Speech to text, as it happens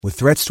With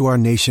threats to our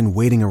nation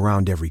waiting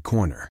around every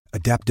corner,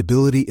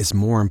 adaptability is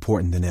more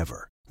important than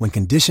ever. When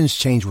conditions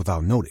change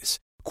without notice,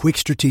 quick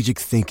strategic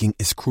thinking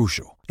is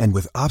crucial. And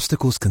with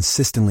obstacles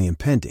consistently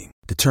impending,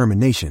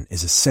 determination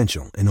is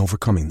essential in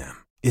overcoming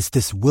them. It's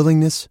this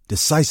willingness,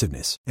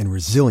 decisiveness, and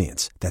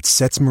resilience that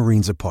sets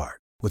Marines apart.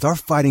 With our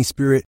fighting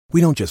spirit, we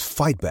don't just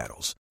fight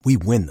battles, we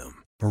win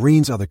them.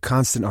 Marines are the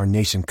constant our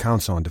nation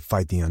counts on to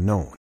fight the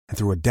unknown. And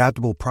through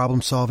adaptable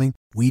problem solving,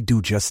 we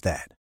do just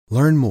that.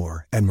 Learn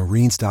more at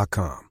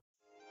marines.com.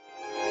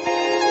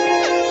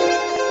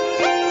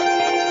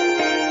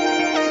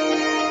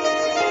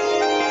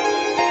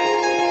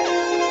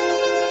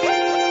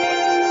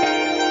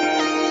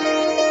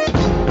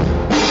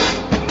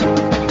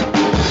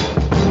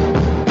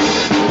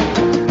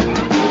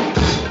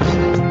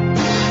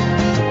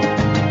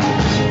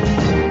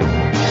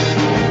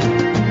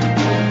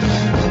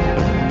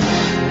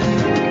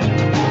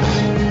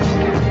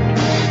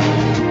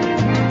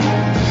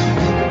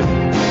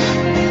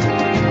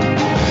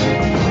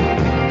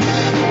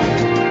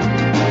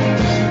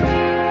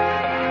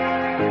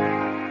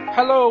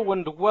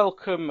 And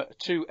welcome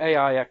to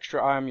AI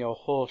Extra. I am your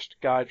host,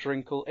 Guy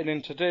Drinkle, and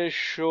in today's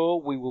show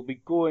we will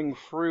be going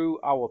through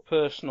our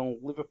personal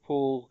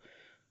Liverpool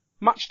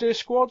matchday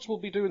squads. We'll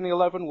be doing the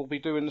 11, we'll be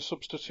doing the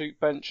substitute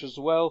bench as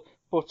well,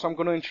 but I'm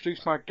going to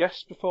introduce my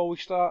guests before we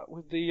start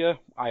with the,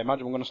 I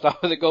imagine we're going to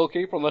start with the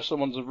goalkeeper unless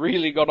someone's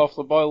really got off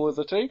the boil with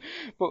the team.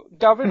 But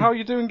Gavin, how are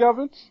you doing,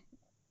 Gavin?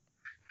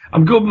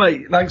 I'm good,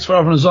 mate. Thanks for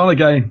having us on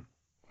again.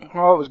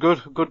 Oh, it was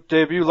good. Good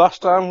debut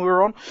last time we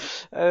were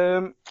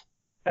on.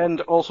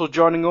 And also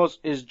joining us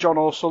is John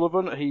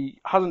O'Sullivan. He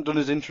hasn't done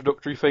his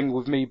introductory thing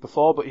with me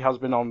before, but he has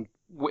been on.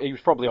 He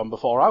was probably on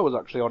before I was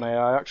actually on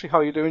AI. Actually, how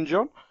are you doing,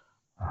 John?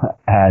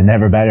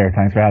 Never better.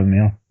 Thanks for having me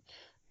on.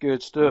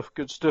 Good stuff.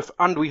 Good stuff.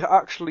 And we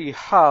actually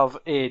have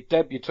a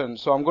debutant,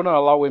 so I'm going to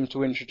allow him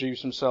to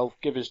introduce himself,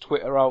 give his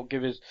Twitter out,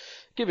 give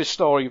his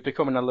story of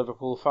becoming a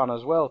Liverpool fan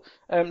as well.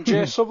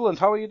 Jay Sutherland,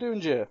 how are you doing,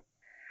 Jay?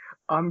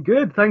 I'm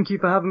good. Thank you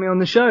for having me on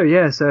the show.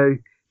 Yeah, so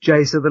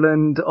Jay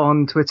Sutherland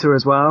on Twitter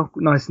as well.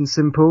 Nice and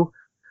simple.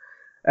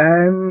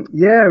 Really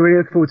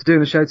looking forward to doing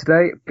the show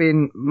today.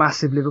 Been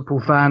massive Liverpool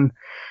fan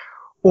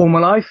all my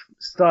life.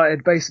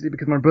 Started basically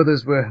because my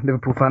brothers were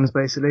Liverpool fans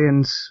basically,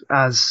 and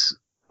as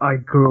I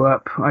grew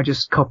up, I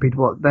just copied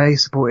what they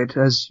supported,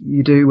 as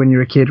you do when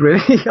you're a kid,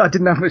 really. I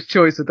didn't have much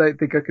choice. I don't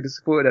think I could have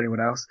supported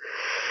anyone else.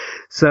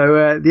 So,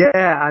 and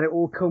it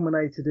all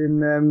culminated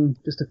in,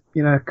 just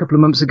a couple of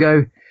months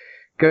ago,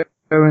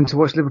 going to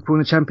watch Liverpool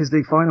in the Champions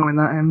League final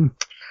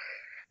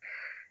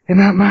in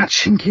that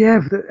match in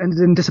Kiev that ended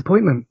in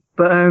disappointment.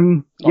 But,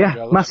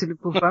 massive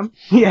Liverpool fan.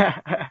 Yeah.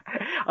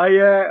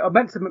 I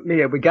meant to meet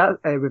it with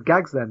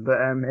Gags then, but,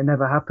 it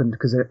never happened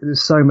because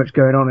there's so much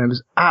going on. It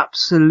was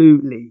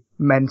absolutely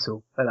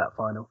mental at that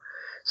final.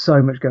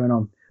 So much going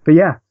on. But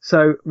yeah,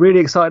 so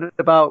really excited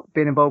about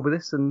being involved with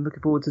this and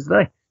looking forward to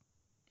today.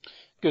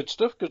 Good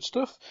stuff, good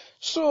stuff.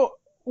 So,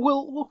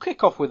 we'll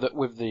kick off with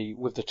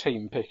the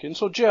team picking.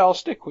 So Jay, I'll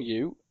stick with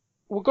you.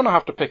 We're going to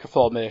have to pick a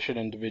formation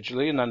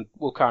individually, and then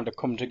we'll kind of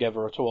come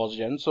together towards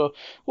the end. So,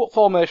 what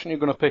formation are you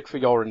going to pick for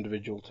your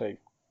individual team?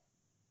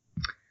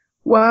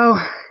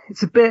 Well,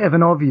 it's a bit of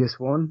an obvious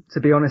one, to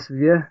be honest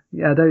with you.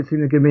 Yeah, I don't think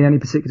there are going to be any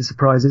particular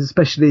surprises,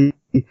 especially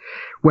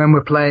when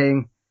we're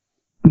playing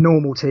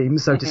normal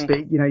teams, so to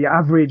speak. You know, your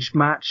average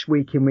match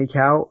week in, week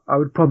out. I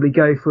would probably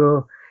go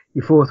for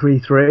your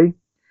 4-3-3.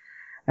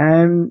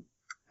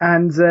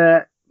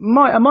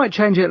 I might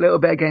change it a little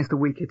bit against the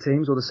weaker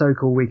teams, or the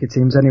so-called weaker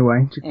teams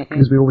anyway,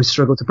 because we always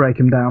struggle to break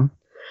them down.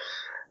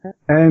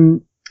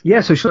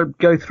 So should I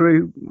go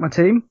through my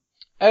team?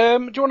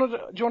 Do you want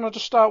to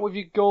just start with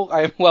your goal?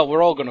 Well,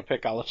 we're all going to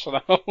pick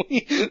Alisson, aren't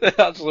we?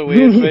 That's the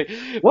weird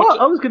thing. What?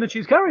 I was going to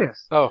choose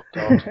Karius. Oh,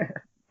 God.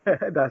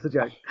 That's a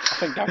joke. I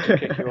think I can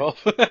kick you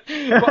off.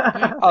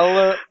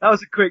 That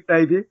was a quick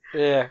debut.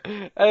 Yeah. Do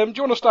you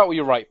want to start with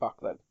your right back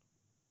then?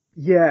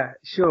 Yeah,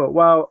 sure.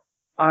 Well,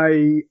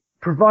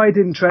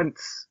 providing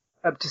Trent's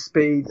up to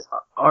speed,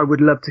 I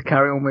would love to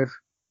carry on with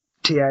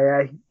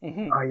TAA.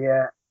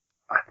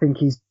 I think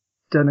he's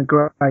done a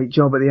great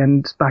job at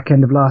the back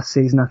end of last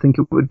season. I think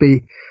it would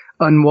be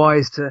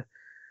unwise to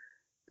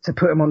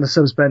put him on the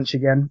subs bench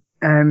again.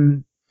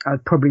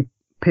 I'd probably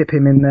pip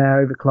him in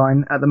there over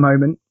Klein at the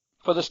moment.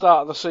 For the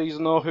start of the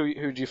season, though,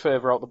 who do you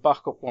favour out the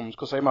backup ones?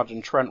 Because I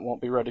imagine Trent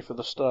won't be ready for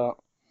the start.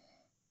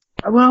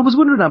 Well, I was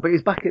wondering that, but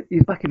he's back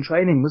in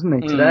training,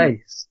 wasn't he,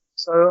 today?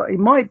 So he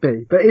might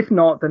be, but if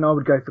not, then I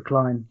would go for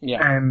Klein.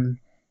 Yeah.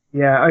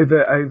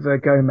 Over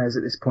Gomez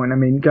at this point. I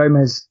mean,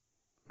 Gomez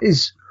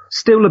is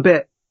still a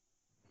bit,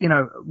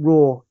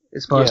 raw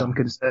as far as I'm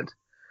concerned,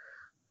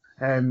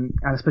 and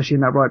especially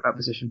in that right back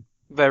position.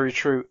 Very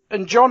true.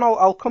 And John,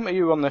 I'll come to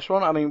you on this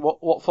one. I mean,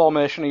 what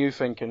formation are you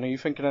thinking? Are you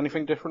thinking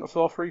anything different to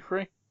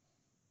 4-3-3?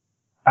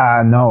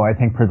 No, I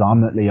think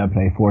predominantly I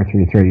play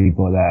 4-3-3,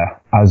 but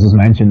as was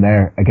mentioned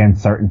there,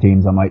 against certain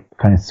teams I might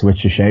kind of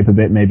switch the shape a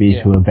bit,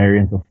 maybe to a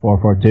variant of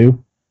 4-4-2.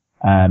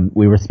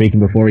 We were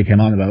speaking before we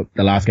came on about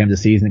the last game of the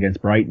season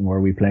against Brighton, where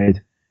we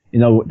played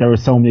there were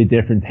so many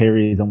different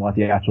theories on what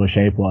the actual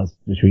shape was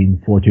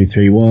between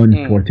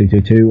 4-2-3-1,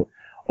 4-2-2-2,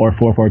 or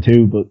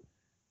 4-4-2, but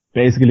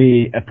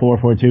basically a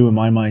 4-4-2 in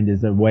my mind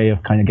is a way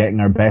of kind of getting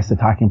our best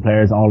attacking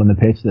players all on the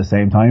pitch at the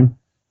same time.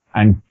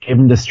 And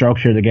given the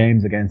structure of the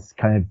games against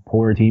kind of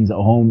poorer teams at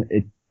home,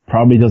 it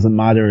probably doesn't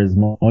matter as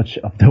much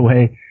of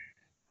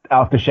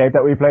the shape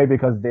that we play,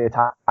 because the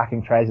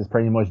attacking threat is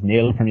pretty much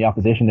nil from the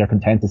opposition. They're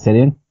content to sit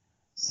in.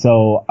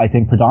 So I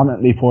think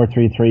predominantly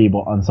 4-3-3, but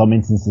on some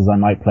instances I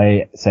might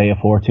play, say, a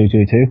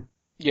 4-2-2-2.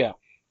 Yeah.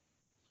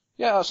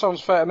 Yeah, that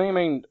sounds fair. I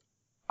mean,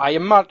 I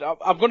imagine,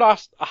 I'm going to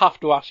have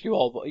to ask you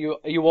all, but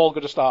are you all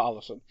going to start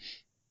Alisson?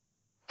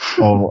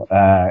 Oh,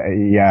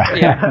 yeah.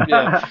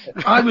 Yeah.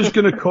 I was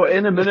going to cut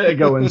in a minute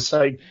ago and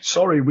say,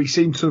 sorry, we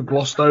seem to have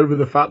glossed over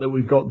the fact that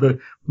we've got the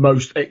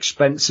most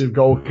expensive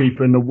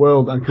goalkeeper in the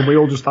world, and can we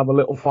all just have a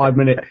little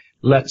 5-minute,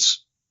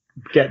 let's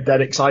get dead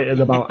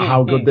excited about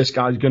how good this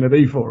guy's going to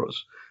be for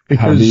us?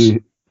 Because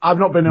I've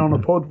not been on a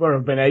pod where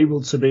I've been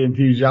able to be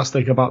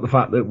enthusiastic about the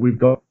fact that we've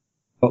got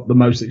the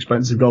most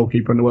expensive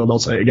goalkeeper in the world. I'll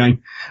say it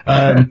again.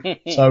 I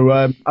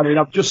mean,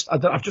 I've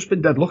just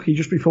been dead lucky.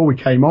 Just before we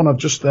came on, I've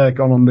just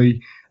gone on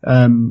the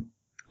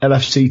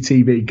LFC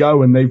TV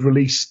Go, and they've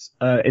released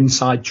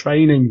inside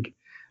training,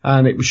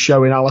 and it was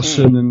showing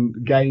Alisson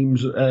and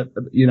games,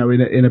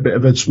 in a bit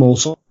of a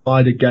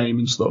small-sided game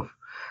and stuff.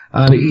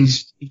 And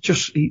he's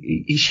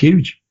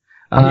huge.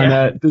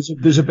 And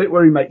there's a bit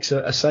where he makes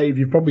a save.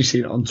 You've probably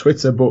seen it on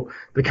Twitter, but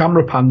the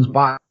camera pans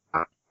back,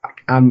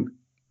 and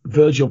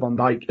Virgil van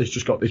Dijk has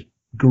just got this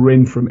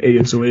grin from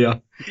ear to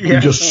ear. Yeah. He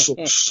just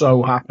looks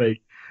so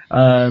happy.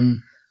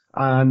 And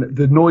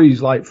the noise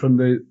from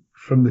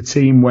the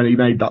team when he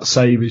made that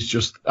save is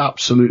just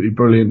absolutely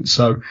brilliant.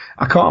 So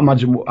I can't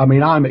imagine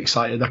I'm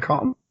excited. I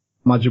can't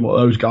imagine what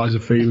those guys are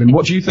feeling.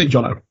 What do you think,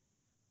 Jono?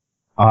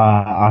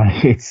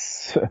 Like you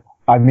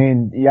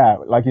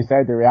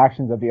said, the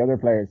reactions of the other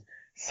players.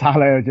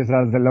 Salah just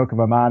has the look of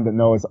a man that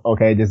knows,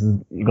 okay, this is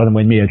going to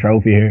win me a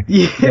trophy here.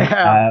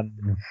 Yeah.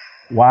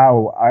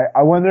 Wow.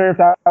 I wonder if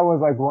that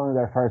was like one of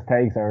their first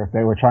takes, or if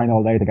they were trying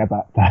all day to get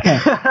that,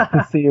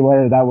 to see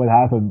whether that would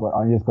happen. But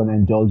I'm just going to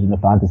indulge in the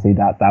fantasy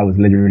that was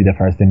literally the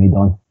first thing he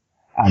done.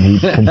 And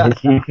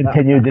he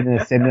continued in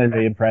a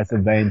similarly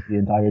impressive vein the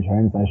entire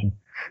training session.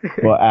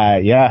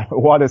 But,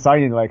 what a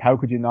signing. Like, how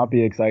could you not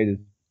be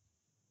excited?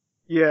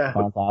 Yeah.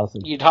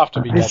 Fantastic. You'd have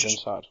to be dead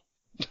inside.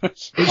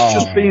 It's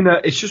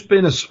just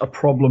been a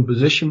problem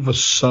position for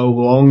so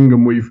long,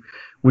 and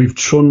we've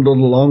trundled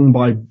along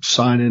by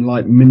signing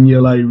like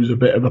Mignolet, who's a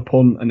bit of a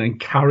punt, and then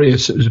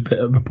Karius, it was a bit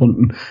of a punt.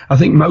 And I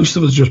think most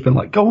of us just been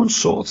like, go and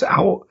sort it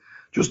out.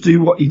 Just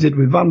do what you did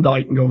with Van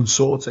Dijk and go and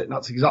sort it. And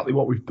that's exactly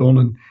what we've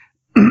done.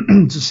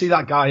 And to see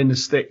that guy in the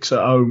sticks at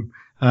home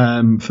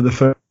for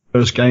the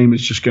first game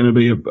is just going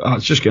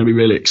to be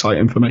really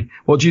exciting for me.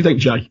 What do you think,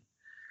 Jay?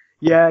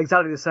 Yeah,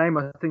 exactly the same.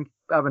 I think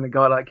having a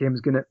guy like him is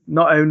going to,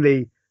 not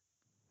only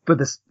for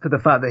the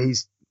fact that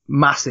he's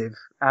massive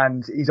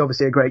and he's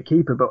obviously a great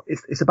keeper, but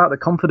it's about the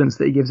confidence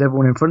that he gives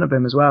everyone in front of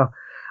him as well.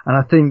 And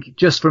I think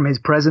just from his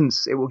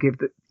presence, it will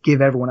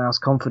give everyone else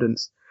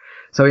confidence.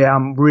 So yeah,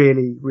 I'm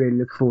really, really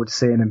looking forward to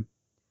seeing him.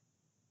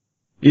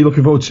 Are you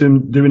looking forward to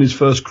him doing his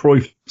first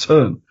Cruyff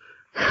turn?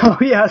 Oh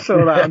yeah, I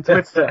saw that on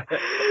Twitter.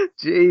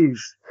 Jeez.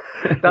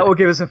 That will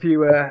give us a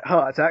few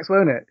heart attacks,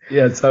 won't it?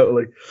 Yeah,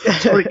 totally.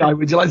 Sorry, Guy,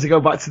 would you like to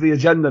go back to the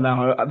agenda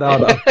now?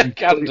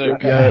 Can do.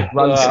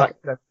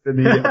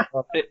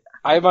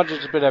 I imagine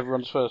it's been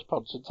everyone's first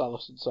pod since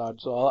Alisson signed,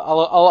 so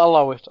I'll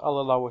allow it.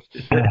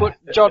 But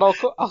John,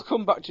 I'll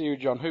come back to you,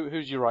 John.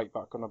 Who's your right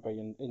back going to be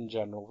in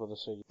general for the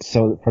season?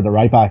 So for the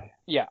right back,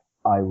 yeah,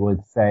 I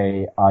would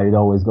say I'd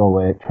always go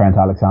with Trent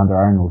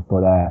Alexander-Arnold,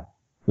 but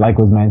like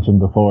was mentioned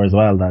before as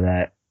well,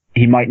 that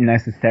he mightn't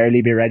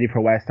necessarily be ready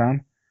for West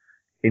Ham.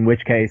 In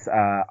which case,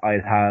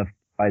 I'd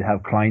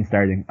have Klein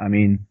starting. I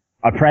mean,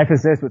 I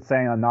preface this with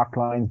saying I'm not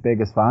Klein's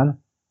biggest fan,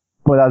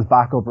 but as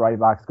backup right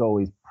backs go,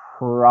 he's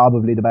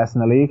probably the best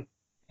in the league.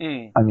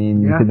 I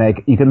mean,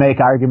 you could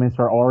make arguments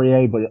for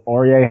Aurier, but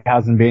Aurier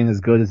hasn't been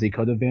as good as he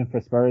could have been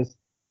for Spurs.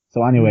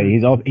 So anyway,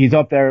 he's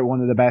up there,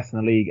 one of the best in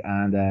the league,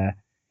 and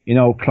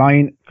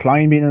Klein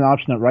being an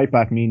option at right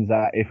back means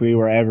that if we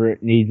were ever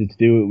needed to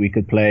do it, we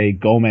could play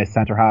Gomez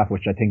centre half,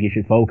 which I think he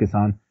should focus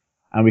on.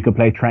 And we could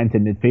play Trent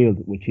in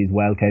midfield, which he's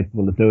well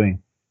capable of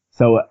doing.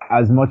 So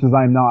as much as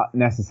I'm not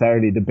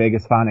necessarily the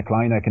biggest fan of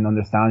Klein, I can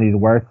understand his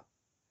worth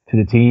to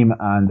the team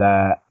and,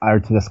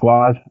 or to the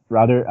squad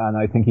rather. And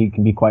I think he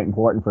can be quite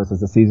important for us as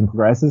the season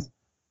progresses.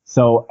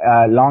 So,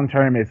 long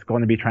term, it's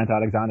going to be Trent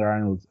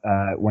Alexander-Arnold,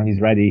 when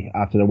he's ready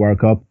after the World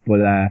Cup.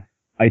 But,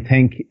 I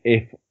think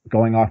if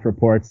going off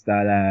reports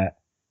that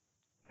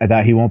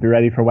he won't be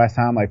ready for West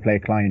Ham, I play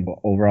Klein, but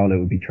overall it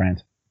would be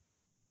Trent.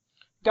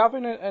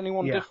 Gavin,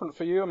 anyone different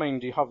for you? I mean,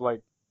 do you have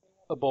like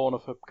a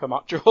Borna for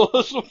Camacho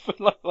or something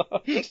like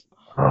that?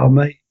 Oh,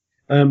 mate.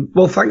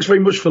 Well, thanks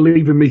very much for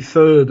leaving me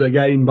third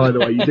again, by the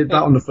way. You did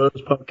that on the first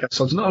podcast,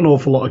 so there's not an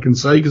awful lot I can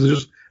say because I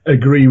just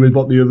agree with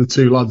what the other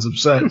two lads have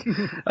said.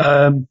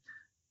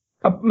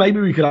 Maybe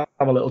we could have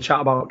a little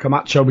chat about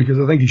Camacho because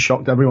I think he's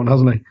shocked everyone,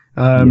 hasn't he?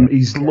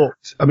 He's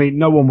looked. I mean,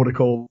 no one would have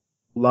called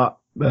that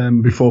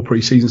before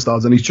pre-season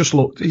starts, and he's just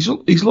looked. He's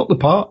looked the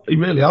part. He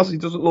really has. He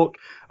doesn't look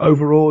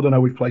overawed. I know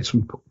we've played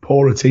some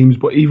poorer teams,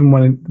 but even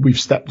when we've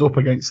stepped up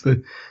against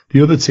the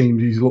other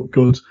teams, he's looked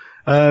good.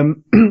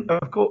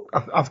 Of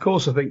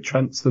course, I think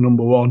Trent's the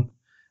number one.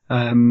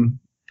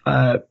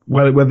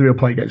 Whether he'll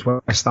play against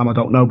West Ham, I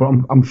don't know, but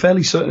I'm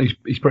fairly certain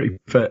he's pretty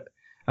fit.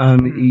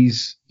 And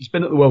he's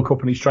been at the World Cup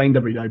and he's trained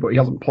every day, but he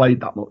hasn't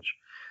played that much.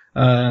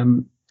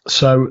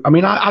 So, I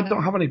mean, I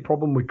don't have any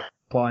problem with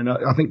Klein.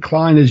 I think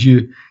Klein is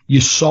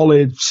your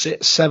solid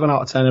 7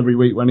 out of 10 every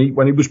week. When he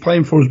was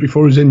playing for us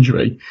before his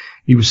injury,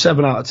 he was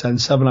 7 out of 10,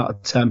 7 out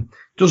of 10.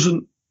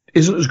 Isn't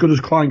as good as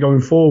Klein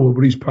going forward,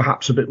 but he's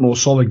perhaps a bit more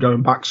solid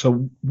going back.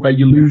 So where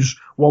you lose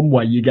one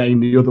way, you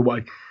gain the other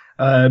way.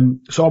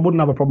 So I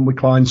wouldn't have a problem with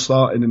Klein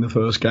starting in the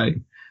first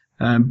game.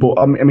 But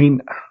I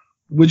mean,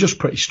 we're just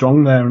pretty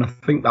strong there, and I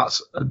think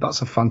that's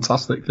a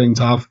fantastic thing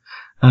to have.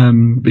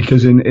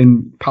 Because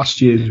in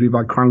past years we've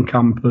had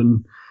Krankamp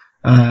and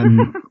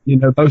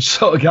those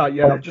sort of guys.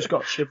 Yeah, I've just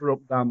got a shiver up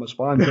and down my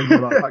spine thinking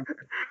about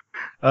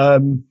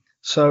that.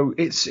 So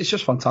it's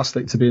just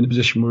fantastic to be in the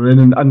position we're in,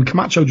 and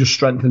Camacho just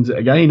strengthens it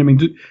again. I mean,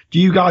 do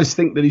you guys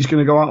think that he's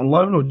going to go out on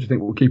loan, or do you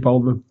think we'll keep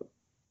hold of him?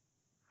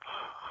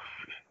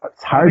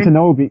 It's hard to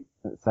know.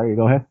 Sorry,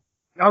 go ahead.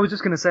 I was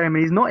just going to say, I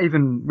mean, he's not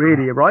even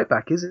really a right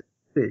back, is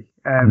he?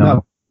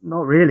 No.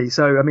 Not really.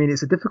 So, I mean,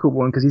 it's a difficult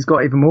one because he's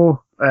got even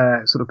more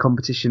sort of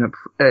competition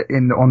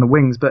on the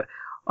wings. But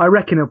I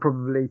reckon he'll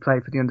probably play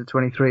for the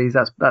under-23s.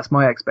 That's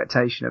my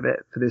expectation of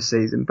it for this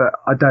season. But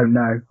I don't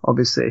know,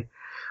 obviously.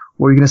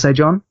 What were you going to say,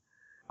 John?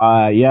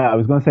 Yeah, I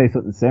was going to say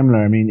something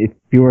similar. I mean, if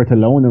you were to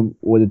loan him,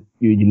 would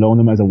you loan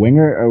him as a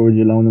winger or would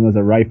you loan him as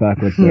a right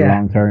back with the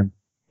long-term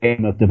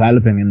aim of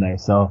developing in there?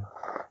 So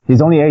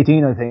he's only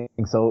 18, I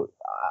think. So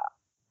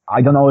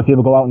I don't know if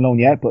he'll go out on loan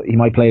yet, but he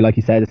might play, like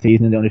you said, a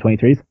season in the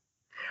under-23s.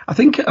 I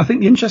think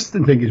the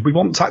interesting thing is we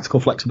want tactical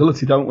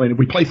flexibility, don't we? And if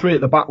we play 3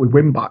 at the back with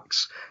wing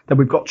backs, then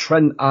we've got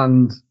Trent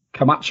and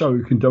Camacho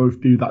who can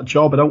do that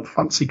job. I don't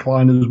fancy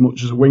Klein as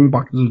much as a wing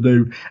back as I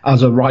do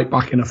as a right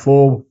back in a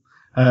 4.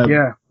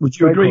 Would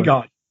you agree,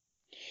 Guy?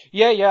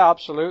 Yeah,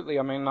 absolutely.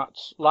 I mean,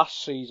 that's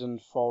last season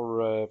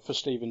for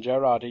Steven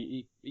Gerrard.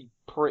 He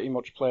pretty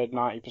much played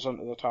 90%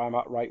 of the time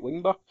at right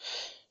wing back.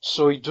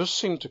 So he does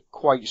seem to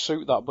quite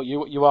suit that. But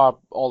you are,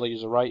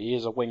 Ollie's right. He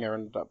is a winger,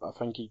 and I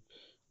think he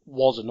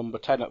was a number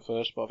 10 at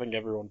first, but I think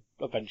everyone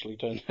eventually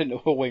turns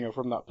into a winger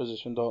from that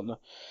position, don't they?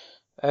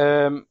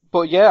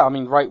 But yeah, I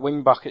mean, right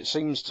wing back, it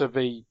seems to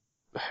be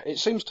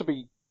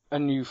a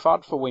new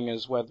fad for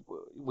wingers, where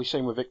we've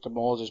seen with Victor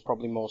Moses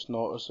probably most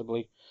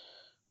noticeably,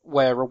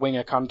 where a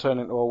winger can turn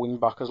into a wing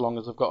back as long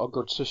as they've got a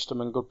good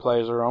system and good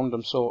players around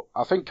them. So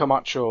I think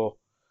Camacho,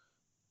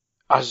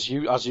 as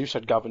you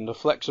said, Gavin, the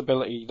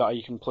flexibility that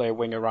he can play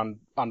winger and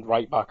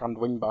right back and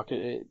wing back,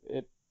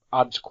 it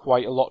adds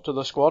quite a lot to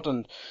the squad,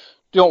 and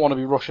don't want to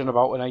be rushing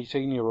about an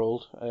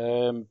 18-year-old,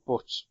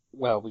 but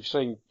well, we've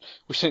seen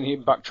the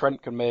impact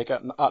Trent can make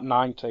at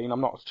 19. I'm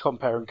not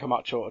comparing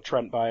Camacho to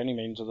Trent by any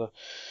means of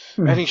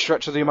any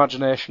stretch of the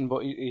imagination,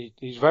 but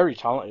he's very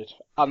talented.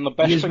 And the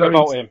best thing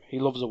about him, he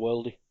loves a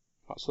worldie.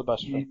 That's the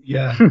best thing.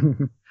 Yeah,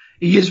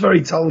 he is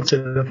very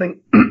talented. I think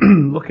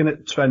looking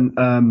at Trent,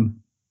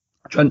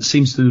 Trent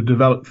seems to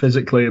develop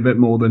physically a bit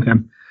more than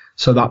him.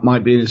 So that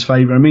might be in his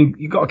favour. I mean,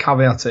 you've got to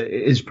caveat it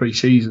is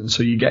pre-season,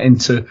 so you get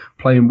into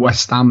playing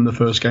West Ham the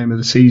first game of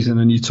the season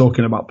and you're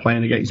talking about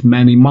playing against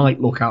men. He might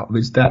look out of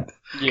his depth.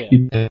 Yeah.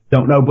 You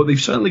don't know, but they've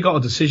certainly got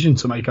a decision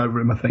to make over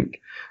him, I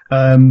think.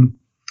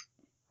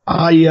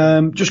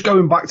 Just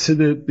going back to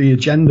the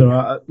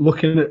agenda,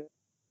 looking at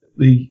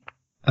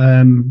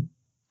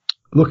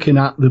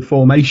the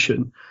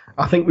formation,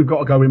 I think we've got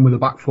to go in with a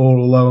back 4,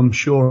 although I'm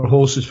sure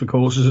horses for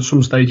courses at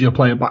some stage you'll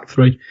play a back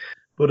 3.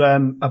 But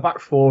a back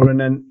 4 and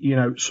then,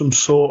 some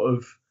sort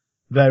of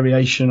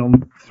variation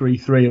on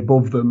 3-3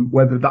 above them,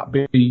 whether that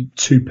be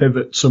 2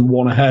 pivots and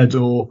 1 ahead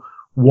or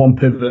 1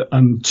 pivot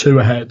and 2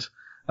 ahead.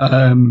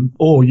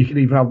 Or you could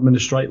even have them in a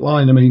straight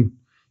line. I mean,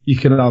 you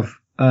could have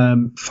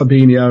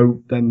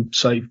Fabinho, then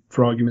say,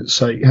 for argument's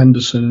sake,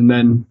 Henderson, and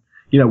then,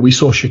 we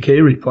saw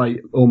Shaqiri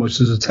play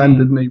almost as a 10,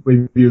 didn't he,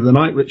 with the other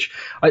night, which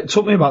it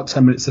took me about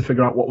 10 minutes to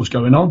figure out what was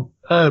going on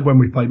when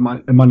we played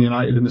Man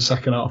United in the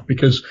second half,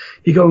 because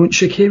you go,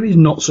 Shaqiri's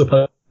not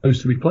supposed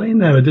to be playing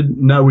there. I didn't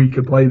know he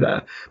could play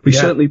there, but he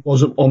certainly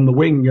wasn't on the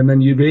wing. And then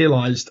you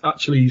realised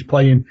actually he's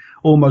playing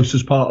almost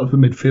as part of the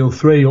midfield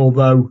 3,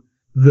 although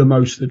the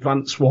most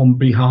advanced one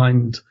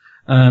behind,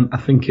 I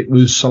think it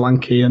was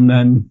Solanke and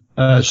then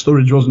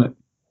Sturridge, wasn't it?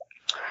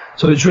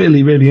 So it's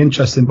really, really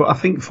interesting. But I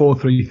think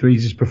 4-3-3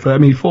 is preferred. I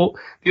mean,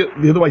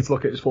 the other way to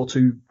look at it is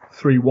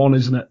 4-2-3-1,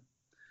 isn't it?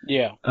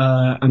 Yeah.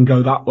 And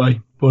go that way.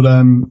 But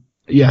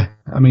yeah,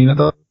 I mean, I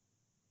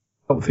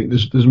don't think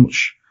there's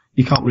much.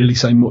 You can't really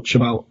say much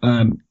about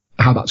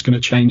how that's going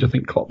to change. I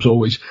think Klopp's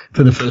always,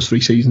 for the first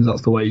 3 seasons,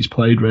 that's the way he's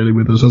played really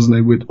with us, hasn't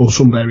he? Or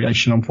some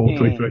variation on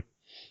 4-3-3.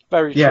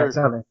 Very true. Yeah,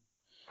 exactly.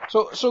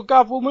 So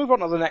Gav, we'll move on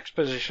to the next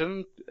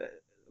position.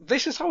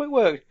 This is how it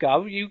works,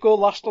 Gav. You go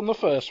last on the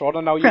first one,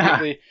 and now you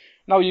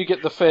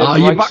get the third.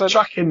 You're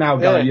backtracking now,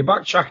 Gary. Yeah. You're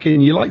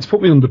backtracking. You like to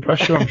put me under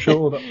pressure, I'm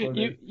sure. That's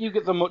you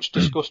get the much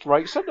discussed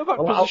right centre back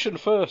position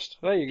first.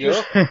 There you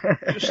go.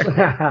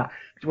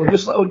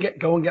 Just let me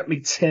go and get me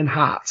tin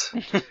hat,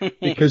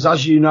 because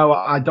as you know,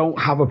 I don't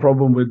have a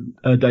problem with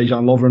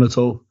Dejan Lovren at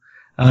all.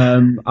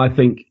 I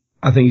think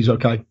he's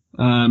okay.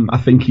 I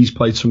think he's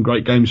played some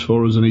great games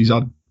for us, and he's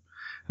had.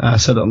 I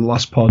said it on the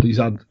last pod, he's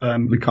had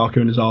Lukaku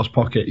in his arse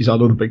pocket. He's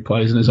had other big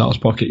players in his arse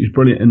pocket. He's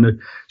brilliant in the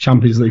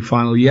Champions League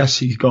final. Yes,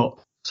 he's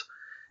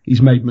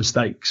made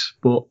mistakes,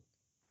 but,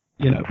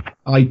 you know,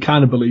 I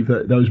kind of believe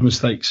that those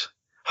mistakes,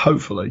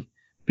 hopefully,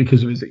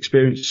 because of his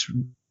experiences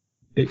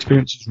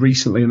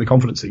recently and the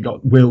confidence that he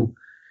got, will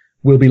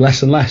be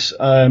less and less.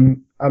 I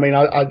mean,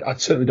 I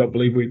certainly don't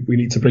believe we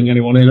need to bring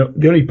anyone in.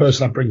 The only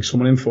person I'd bring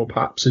someone in for,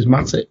 perhaps, is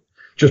Matip,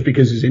 just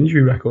because his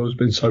injury record has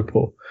been so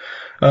poor.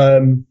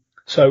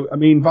 So, I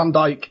mean, Van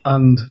Dijk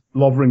and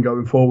Lovren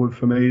going forward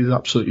for me is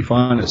absolutely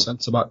fine at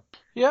centre-back.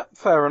 Yeah,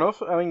 fair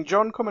enough. I mean,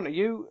 John, coming to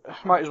you, you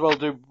might as well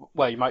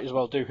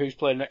do who's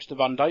playing next to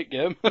Van Dijk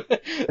game.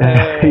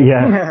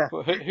 Yeah.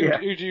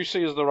 Who do you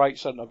see as the right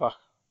centre-back?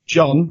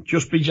 John,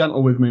 just be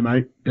gentle with me,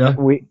 mate. Yeah.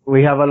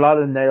 We have a lot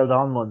of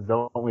nailed-on ones,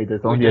 don't we?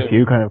 There's only a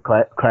few kind of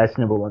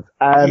questionable ones.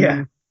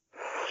 I'm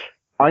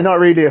not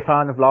really a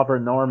fan of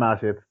Lovren nor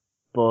Matip,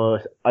 but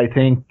I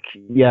think,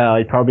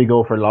 I'd probably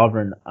go for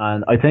Lovren,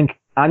 and I think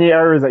any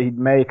errors that he'd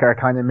make are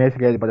kind of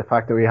mitigated by the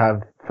fact that we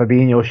have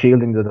Fabinho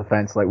shielding the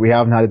defence. Like, we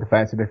haven't had a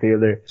defensive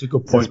midfielder. It's a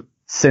good point.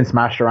 Since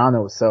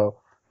Mascherano, so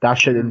that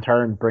should in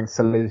turn bring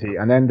solidity.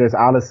 And then there's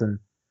Alisson,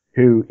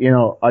 who, you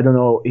know, I don't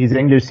know, his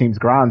English seems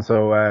grand,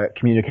 so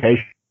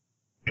communication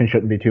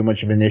shouldn't be too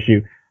much of an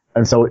issue.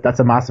 And so that's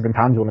a massive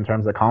intangible in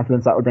terms of the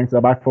confidence that would bring to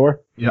the back four.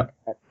 Yeah.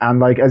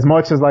 And like, as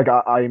much as like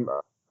I've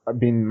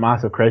been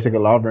massive critic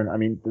of Lovren, I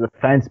mean, the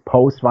defence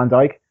post Van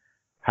Dijk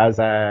has,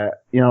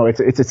 you know, it's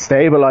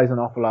stabilised an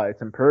awful lot.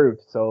 It's improved,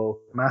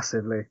 so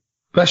massively.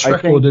 Best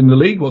record in the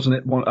league, wasn't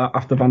it?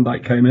 After Van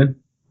Dijk came in.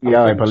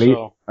 Yeah, I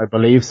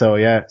believe so.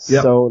 Yeah.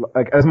 Yep. So,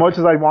 like, as much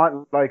as I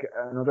want like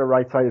another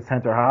right-sided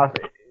centre half,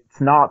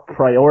 it's not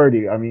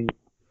priority. I mean,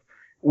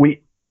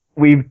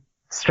 we've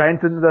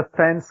strengthened the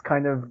defence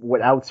kind of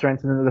without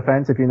strengthening the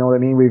defence, if you know what I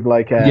mean. We've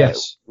like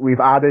we've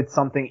added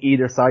something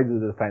either side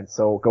of the defence.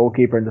 So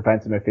goalkeeper and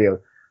defensive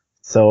midfield.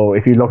 So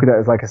if you look at it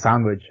as like a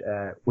sandwich,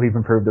 we've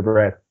improved the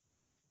bread.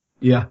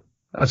 Yeah,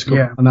 that's a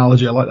good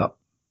analogy. I like that.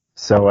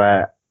 So,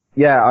 I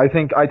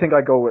think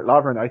I'd go with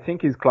Lovren. I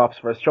think he's Klopp's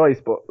first choice,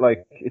 but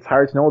like, it's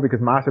hard to know because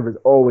Matip is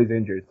always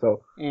injured.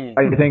 So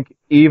I think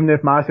even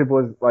if Matip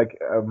was like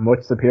a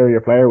much superior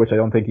player, which I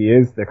don't think he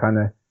is, they're kind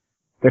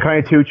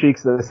of two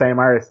cheeks of the same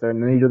arse.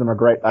 Neither of them are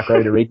great at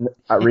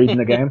reading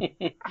the game.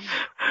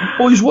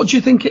 Boys, what do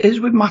you think it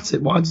is with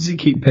Matip? Why does he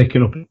keep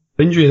picking up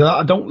injuries? I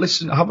haven't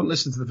listened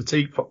to the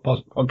fatigue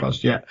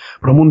podcast yet,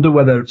 but I wonder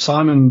whether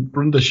Simon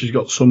Brundish has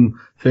got some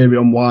theory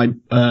on why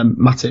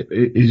Matip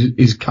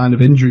is kind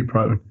of injury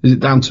prone. Is it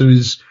down to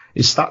his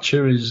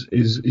stature,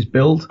 his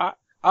build?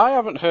 I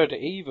haven't heard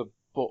it either,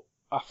 but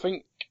I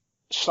think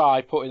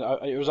Si put in,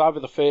 it was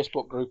either the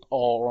Facebook group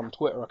or on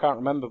Twitter, I can't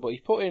remember, but he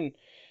put in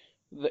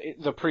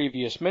the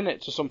previous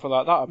minutes or something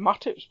like that.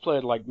 Matip's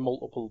played like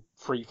multiple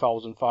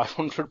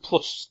 3,500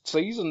 plus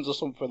seasons or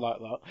something like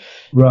that.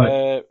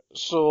 Right.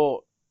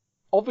 So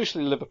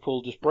obviously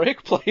Liverpool just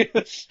break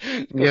players.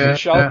 Because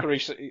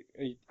Schalke,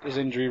 his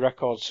injury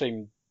records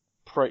seemed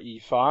pretty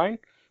fine.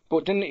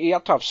 But he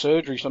had to have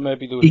surgery, so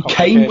maybe there was He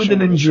came with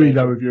an injury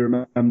though, if you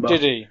remember. Did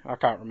he? I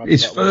can't remember.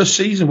 His first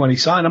season when he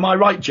signed. Am I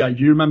right, Jay?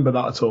 Do you remember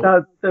that at all?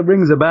 That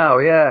rings a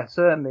bell, yeah,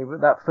 certainly. With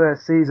that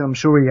first season, I'm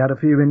sure he had a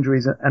few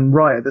injuries, and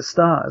right at the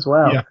start as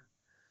well.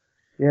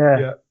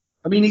 Yeah.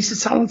 I mean, he's a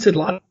talented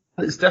lad.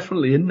 It's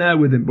definitely in there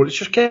with him, but it's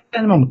just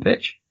getting him on the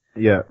pitch.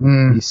 Yeah.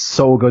 He's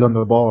so good on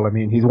the ball. I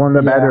mean, he's one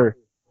of the better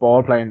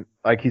ball playing.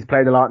 Like, he's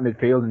played a lot in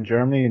midfield in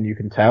Germany, and you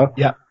can tell.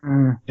 Yeah.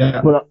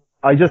 Yeah. But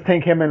I just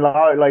think him and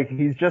like,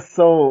 he's just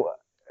so,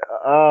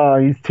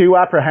 he's too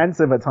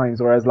apprehensive at times,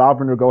 whereas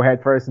Lovren will go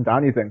head first into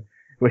anything,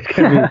 which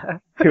can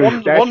be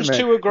one's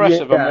too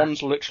aggressive and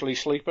one's literally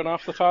sleeping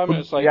half the time.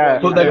 It's like, I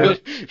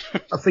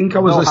think I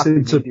was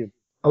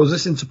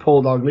listening to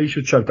Paul Dalglish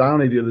with Trev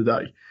Downey the other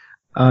day,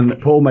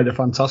 and Paul made a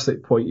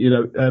fantastic point. You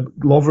know,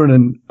 Lovren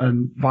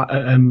and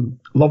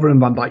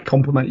Van Dijk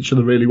complement each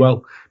other really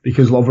well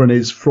because Lovren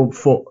is front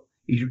foot.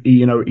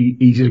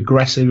 He's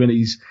aggressive and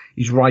he's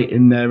right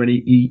in there and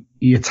he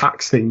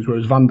attacks things,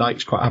 whereas Van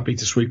Dijk's quite happy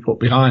to sweep up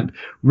behind.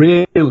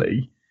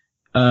 Really,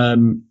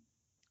 Matip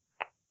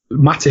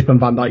and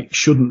Van Dijk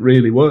shouldn't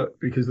really work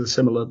because they're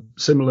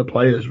similar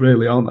players,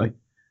 really, aren't they?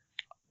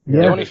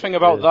 Yeah. The only thing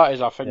about that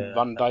is I think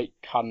Van Dijk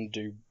can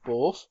do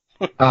both.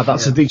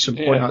 That's a decent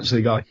point,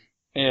 actually, Guy.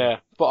 Yeah,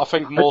 but I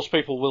think most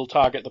people will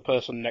target the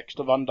person next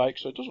to Van Dijk,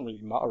 so it doesn't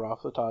really matter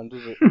half the time,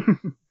 does it?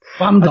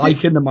 Van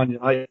Dijk in the Man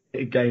United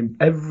game,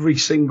 every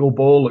single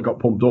ball that got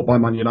pumped up by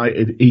Man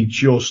United, he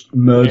just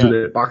murdered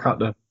it back at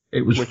them.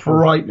 It was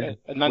frightening.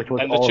 And then,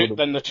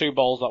 the two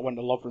balls that went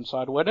to Lovren's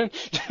side went in.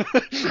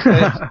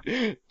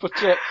 But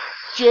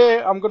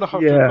Jay, I'm going to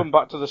have to come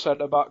back to the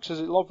centre backs. Is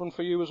it Lovren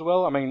for you as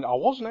well? I mean, I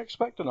wasn't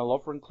expecting a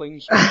Lovren clean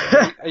sweep.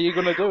 Are you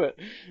going to do it?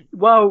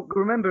 Well,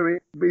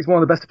 remember, he's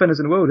one of the best defenders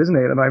in the world, isn't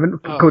he, at the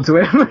moment, according to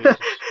him?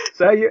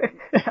 So,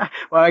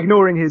 well,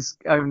 ignoring his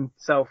own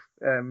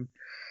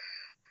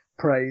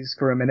praise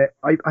for a minute,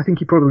 I think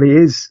he probably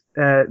is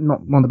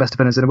not one of the best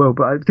defenders in the world,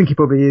 but I think he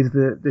probably is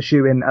the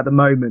shoe-in at the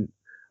moment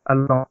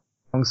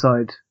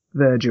alongside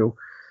Virgil.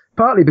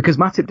 Partly because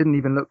Matip didn't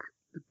even look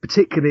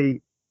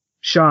particularly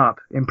sharp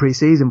in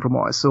pre-season from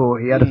what I saw.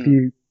 He had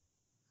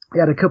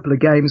a couple of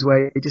games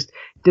where he just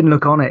didn't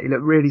look on it. He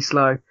looked really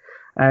slow.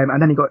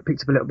 And then he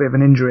picked up a little bit of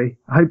an injury.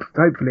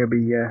 Hopefully he'll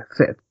be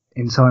fit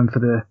in time for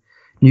the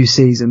new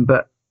season.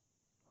 But,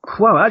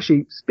 well,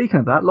 actually,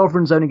 speaking of that,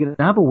 Lovren's only going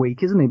to have a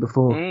week, isn't he,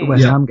 before the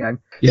West Ham game?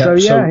 Yeah,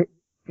 so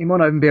he might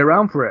not even be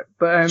around for it.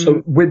 But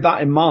so with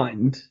that in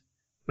mind,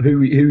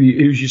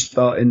 who's your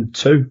starting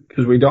two?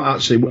 Because we don't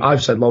actually.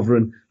 I've said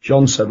Lovren,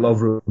 John said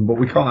Lovren, but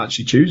we can't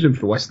actually choose him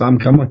for West Ham,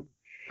 can we?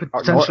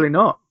 Potentially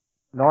not.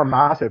 Nor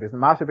Matip. Isn't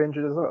Matip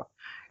injured as well?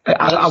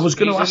 I was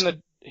going to ask.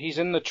 He's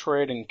in the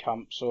training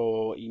camp,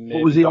 so he may.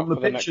 But was he on the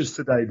pictures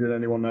today? Did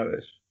anyone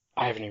notice?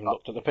 I haven't even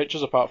looked at the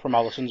pictures apart from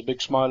Alisson's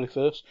big smiley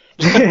face.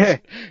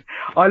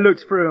 I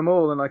looked through them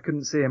all and I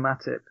couldn't see a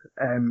Matip.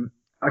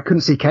 I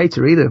couldn't see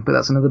Keita either, but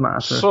that's another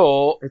matter.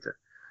 So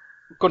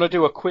going to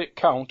do a quick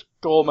count.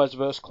 Gomez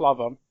versus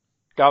Klavan.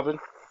 Gavin?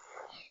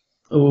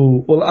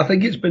 Oh, well, I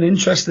think it's been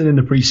interesting in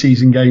the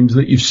pre-season games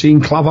that you've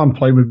seen Klavan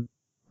play with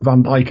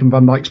Van Dijk, and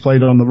Van Dijk's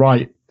played on the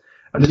right.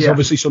 And it's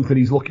obviously something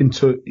he's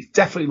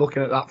definitely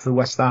looking at that for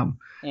West Ham.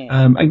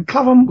 And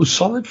Klavan was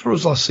solid for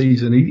us last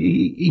season.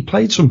 He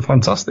played some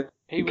fantastic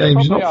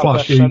games. He's not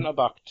flashy.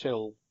 Centre-back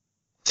till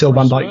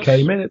Van Dijk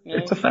came in.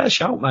 It's a fair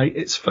shout, mate.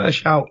 It's a fair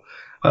shout.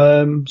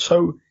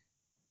 So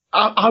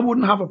I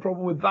wouldn't have a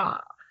problem with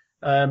that.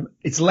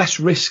 It's less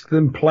risk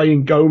than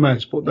playing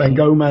Gomez, but then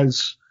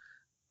Gomez,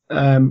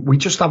 we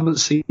just haven't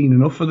seen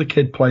enough of the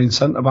kid playing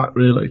centre back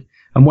really.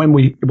 And when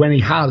he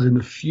has, in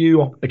the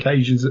few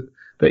occasions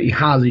that he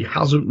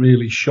hasn't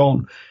really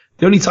shone.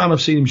 The only time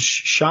I've seen him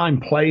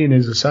shine playing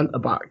as a centre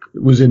back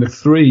was in a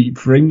 3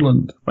 for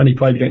England when he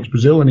played against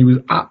Brazil, and he was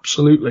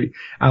absolutely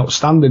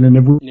outstanding. And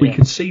if we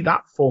can see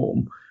that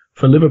form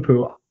for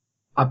Liverpool,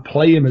 I'd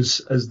play him as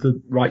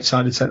the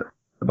right-sided centre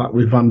back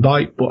with Van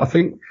Dijk. But I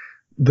think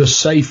the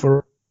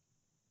safer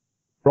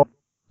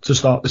to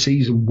start the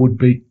season would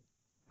be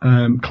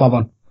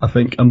Klavan, I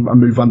think, and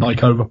move Van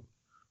Dijk over.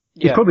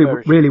 He's probably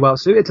really well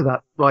suited to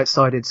that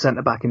right-sided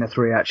centre-back in a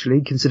 3,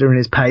 actually, considering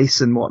his pace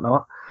and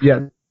whatnot.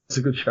 Yeah, it's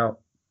a good shout.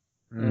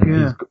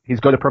 He's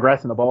good at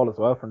progressing the ball as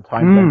well from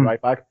time to time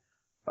right back.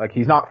 Like,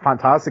 he's not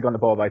fantastic on the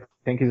ball, but I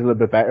think he's a little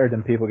bit better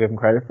than people give him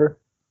credit for.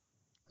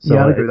 So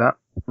yeah, I agree with that.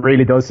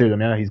 Really does suit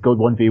him, yeah. He's good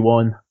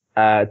 1v1.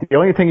 The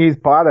only thing he's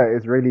bad at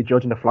is really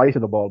judging the flight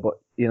of the ball, but,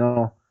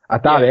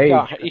 at that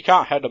age... He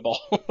can't head the ball.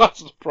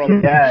 That's the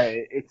problem. Yeah,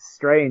 it's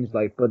strange,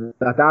 but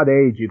at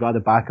that age, you gotta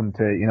back him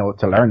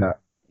to learn that.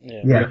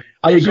 Yeah.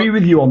 I agree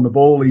with you on the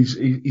ball.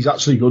 He's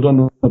actually good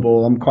on the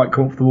ball. I'm quite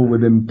comfortable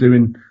with him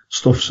doing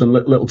stuffs and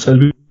little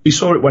turns. We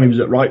saw it when he was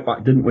at right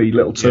back, didn't we?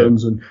 Little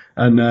turns and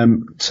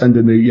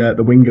sending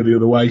the winger the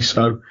other way.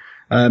 So,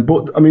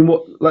 but I mean,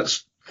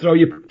 let's throw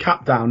your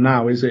cap down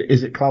now. Is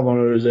it Klavan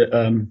or is it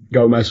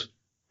Gomez?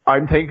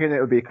 I'm thinking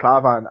it would be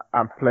Klavan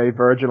and play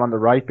Virgil on the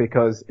right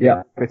because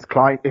if it's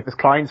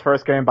Klein's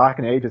first game back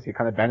in ages, he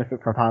kind of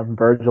benefit from having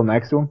Virgil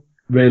next to him.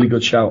 Really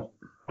good shout.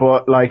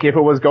 But if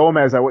it was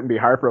Gomez, I wouldn't be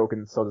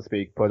heartbroken, so to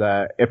speak. But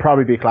it'd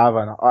probably be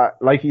Klavan.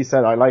 Like you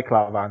said, I like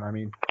Klavan. I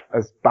mean,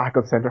 as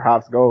backup centre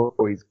halves go,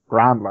 he's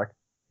grand.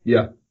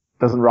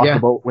 Doesn't rock the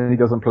boat when he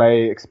doesn't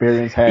play.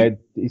 Experienced head,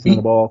 decent on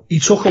the ball. He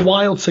took a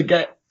while to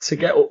get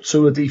up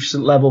to a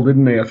decent level,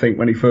 didn't he? I think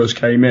when he first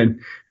came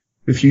in,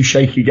 a few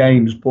shaky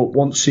games. But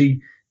once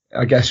he,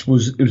 I guess,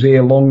 was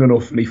here long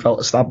enough and he felt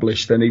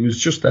established, then he was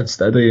just dead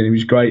steady and he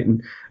was great.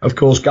 And of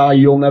course, Guy,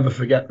 you'll never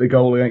forget the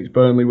goal against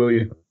Burnley, will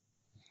you?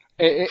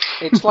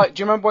 It's like,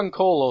 do you remember when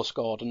Colo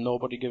scored and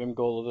nobody gave him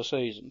goal of the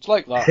season? It's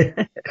like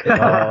that.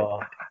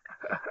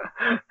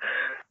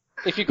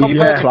 If you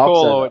compare to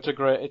Colo, it's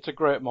a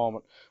great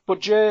moment. But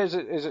Jay, is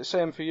it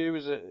same for you?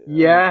 Is it?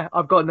 Yeah,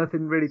 I've got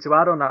nothing really to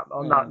add on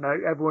that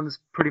note. Everyone's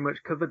pretty much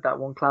covered that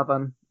one.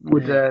 Klavan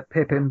would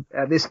pip him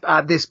at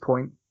this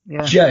point.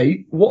 Yeah.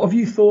 Jay, what have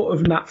you thought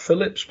of Nat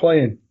Phillips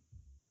playing?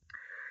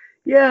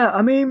 Yeah,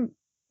 I mean,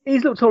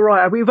 he's looked all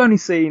right. We've only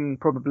seen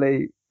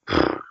probably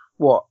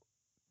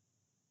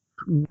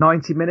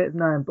 90 minutes?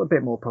 No, a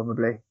bit more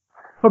probably.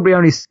 Probably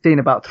only seen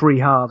about 3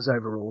 halves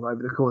overall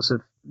over the course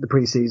of the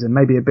pre-season,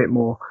 maybe a bit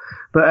more.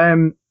 But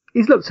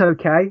he's looked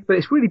okay, but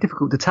it's really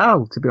difficult to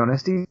tell, to be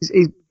honest.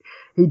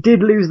 He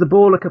did lose the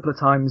ball a couple of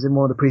times in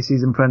one of the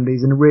pre-season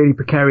friendlies in a really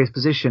precarious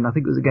position. I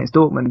think it was against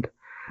Dortmund.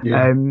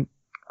 Yeah.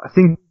 I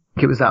think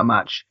it was that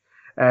match.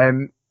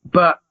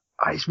 But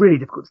it's really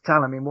difficult to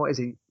tell. I mean, what is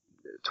he?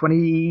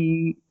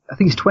 20? I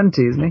think he's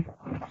 20, isn't he?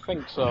 I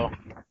think so.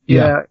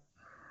 Yeah.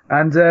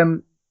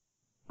 And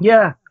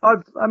Yeah,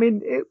 I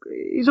mean,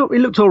 he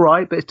looked all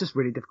right, but it's just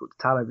really difficult to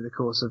tell over the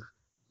course of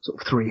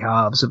sort of 3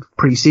 halves of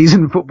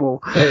pre-season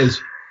football. It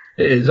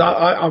is.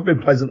 I've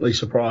been pleasantly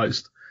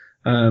surprised.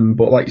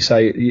 But like you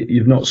say,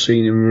 you've not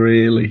seen him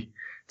really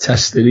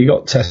tested. He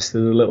got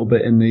tested a little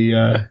bit in the,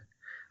 I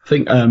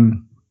think,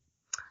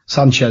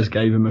 Sanchez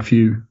gave him a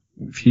few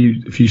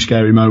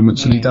scary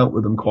moments and he dealt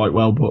with them quite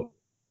well. But,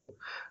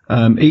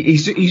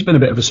 he's been a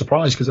bit of a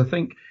surprise because I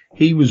think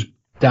he was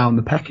down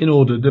the pecking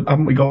order.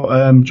 Haven't we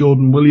got,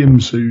 Jordan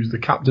Williams, who's the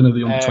captain of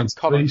the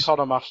under-23s?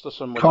 Connor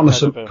Masterson.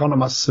 Connor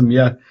Masterson,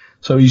 yeah.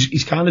 So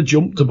he's kind of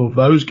jumped above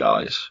those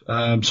guys.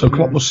 So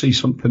Klopp must see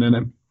something in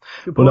him.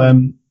 But,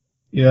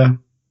 yeah.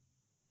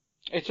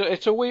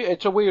 It's a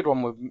weird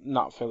one with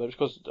Nat Phillips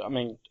because I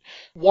mean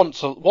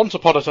once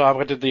upon a time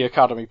I did the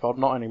Academy pod,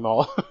 not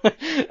anymore. But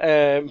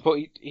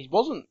he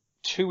wasn't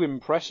too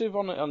impressive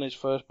on his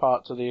first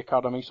part to the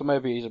Academy, so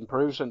maybe he's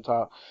improved since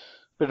I've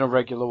been a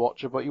regular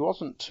watcher. But he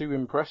wasn't too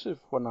impressive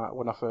when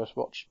I first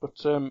watched.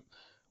 But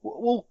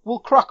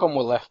we'll crack on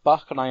with left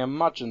back, and I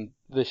imagine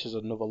this is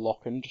another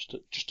lock-in just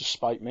to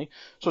spite me.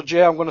 So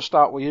Jay, I'm going to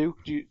start with you.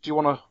 Do you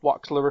want to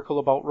wax lyrical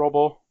about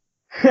Robbo?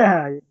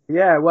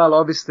 Yeah, well,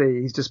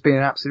 obviously, he's just been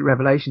an absolute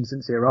revelation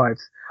since he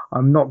arrived.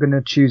 I'm not going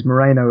to choose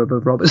Moreno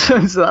above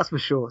Robertson, so that's for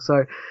sure.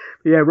 So,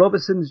 yeah,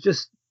 Robertson's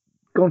just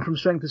gone from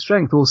strength to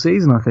strength all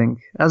season, I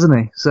think, hasn't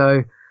he?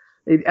 So,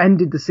 it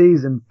ended the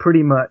season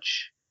pretty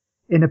much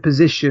in a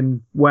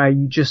position where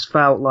you just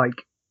felt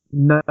like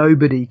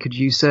nobody could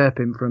usurp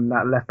him from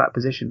that left-back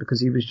position because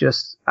he was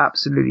just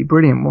absolutely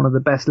brilliant, one of the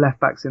best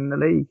left-backs in the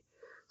league.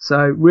 So,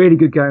 really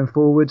good going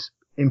forward,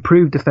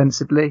 improved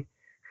defensively.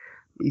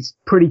 He's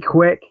pretty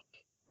quick,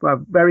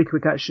 well, very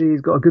quick actually.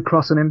 He's got a good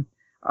cross on him.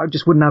 I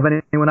just wouldn't have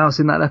anyone else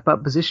in that left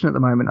back position at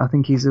the moment. I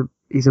think he's a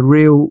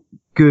real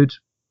good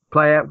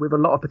player with a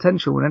lot of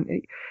potential.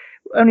 And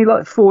only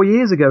like 4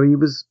 years ago, he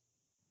was,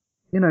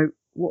 I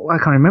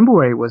can't remember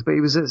where he was, but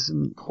he was at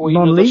some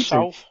non-league.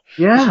 South.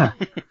 Yeah.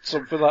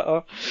 Something like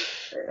that.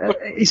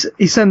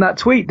 He sent that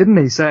tweet, didn't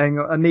he, saying,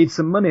 I need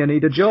some money, I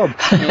need a job.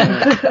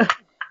 Yeah,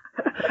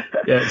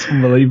 it's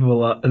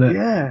unbelievable that, isn't it?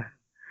 Yeah.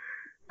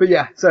 But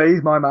yeah, so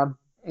he's my man.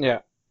 Yeah.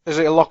 Is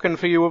it a lock-in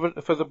for you,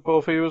 for the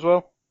both of you as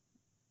well?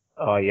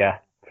 Oh yeah,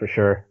 for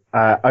sure.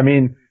 I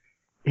mean,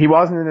 he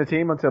wasn't in the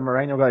team until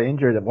Moreno got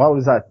injured. What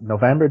was that?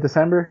 November,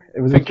 December?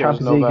 It was a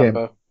Champions League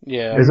game.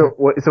 Yeah.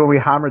 So we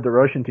hammered the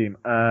Russian team.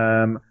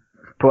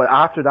 But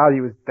after that,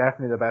 he was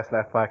definitely the best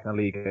left back in the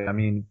league. I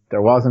mean,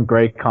 there wasn't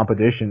great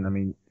competition. I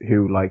mean,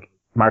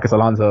 Marcus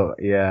Alonso?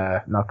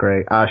 Yeah, not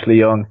great. Ashley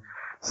Young,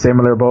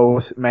 similar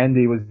boat.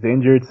 Mendy was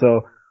injured,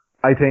 so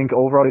I think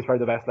overall he's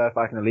probably the best left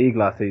back in the league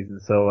last season.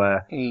 So,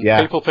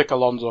 yeah. People pick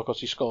Alonso because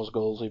he scores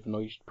goals, even though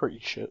he's pretty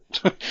shit.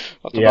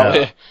 That's about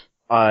it.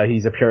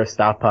 He's a pure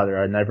stat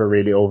padder. I never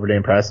really overly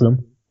impressed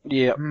him.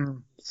 Yeah.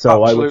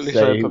 So absolutely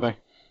I would say for me.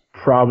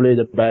 Probably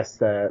the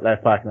best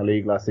left back in the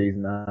league last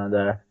season,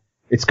 and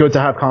it's good to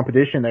have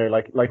competition there.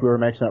 Like we were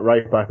mentioning at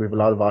right back, we have a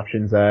lot of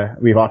options.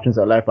 We have options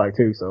at left back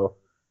too. So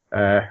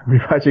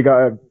we've actually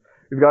got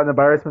an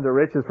embarrassment of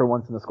riches for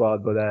once in the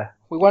squad. But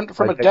we went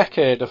from a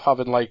decade of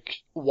having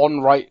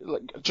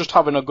just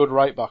having a good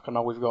right back, and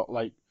now we've got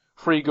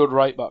 3 good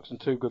right backs and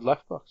 2 good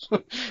left backs.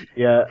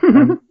 Yeah,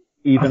 and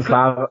even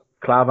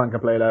Clavan can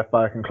play left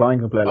back and Klein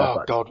can play left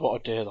back. Oh God, what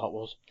a day that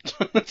was!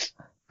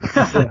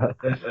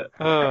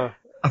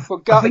 I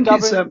think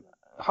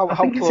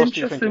it's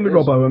interesting with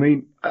Robbo. I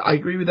mean, I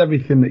agree with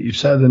everything that you've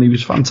said, and he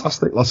was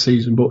fantastic last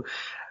season. But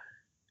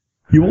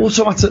you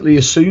automatically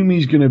assume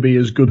he's going to be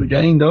as good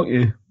again, don't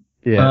you?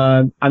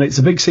 Yeah. And it's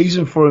a big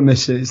season for him.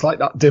 It's like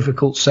that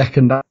difficult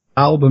second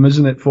album,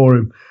 isn't it, for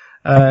him?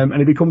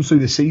 And if he comes through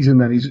the season,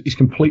 then he's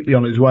completely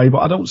on his way. But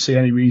I don't see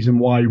any reason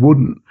why he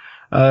wouldn't.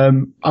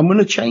 I'm going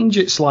to change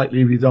it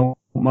slightly if you don't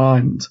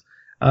mind.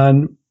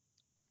 And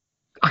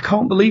I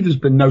can't believe there's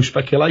been no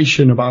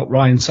speculation about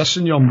Ryan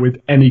Sessegnon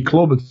with any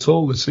club at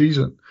all this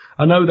season.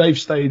 I know they've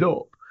stayed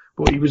up,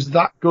 but he was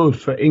that good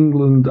for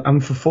England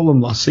and for Fulham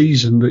last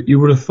season that you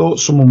would have thought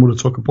someone would have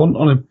took a punt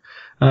on him.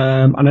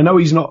 And I know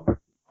he's not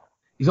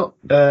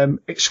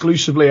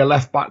exclusively a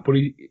left back, but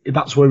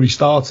that's where he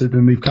started,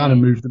 and they've kind of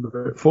moved him a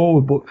bit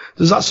forward. But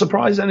does that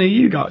surprise any of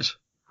you guys?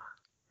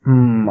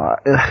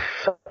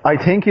 I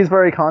think he's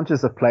very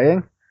conscious of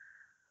playing.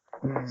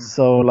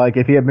 So,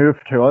 if he had moved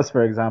to us,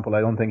 for example, I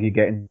don't think he'd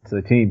get into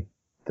the team,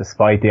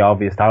 despite the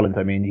obvious talent.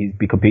 I mean, he'd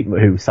be competing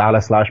with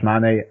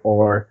Salah/Mane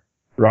or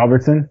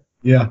Robertson.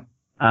 Yeah.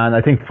 And I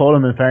think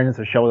Fulham, in fairness,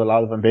 have showed a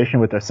lot of ambition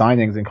with their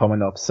signings and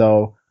coming up.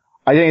 So,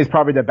 I think it's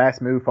probably the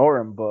best move for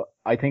him. But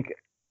I think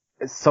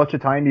at such a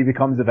time he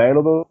becomes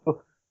available,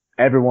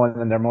 everyone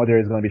and their mother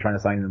is going to be trying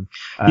to sign him.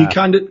 You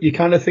kind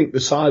of think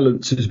the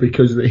silence is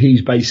because that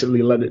he's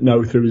basically let it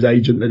know through his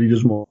agent that he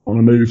doesn't want to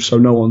move, so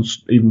no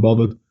one's even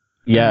bothered.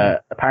 Yeah,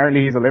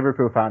 apparently he's a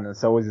Liverpool fan, and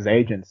so is his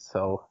agent.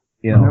 So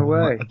no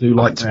way. I do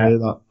like to hear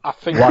that. I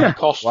think it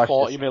cost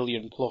 40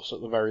 million plus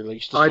at the very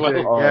least. I do.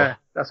 Yeah,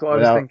 that's what I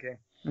was thinking.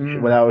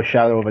 Without a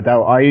shadow of a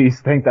doubt, I used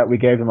to think that we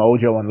gave him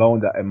Ojo on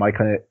loan, that it might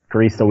kind of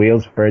grease the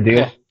wheels for a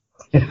deal.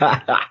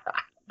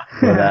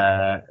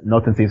 But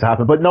nothing seems to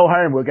happen. But no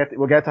harm. We'll get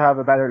to have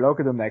a better look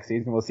at him next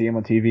season. We'll see him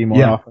on TV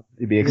more often.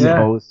 He'll be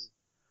exposed.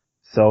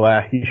 So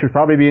he should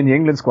probably be in the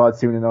England squad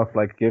soon enough,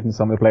 like given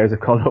some of the players have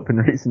called up in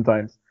recent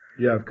times.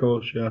 Yeah, of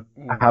course, yeah.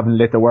 Haven't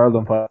lit the world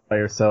on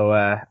fire.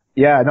 So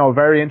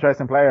very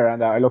interesting player,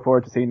 and I look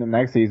forward to seeing him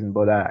next season.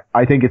 But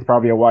I think it's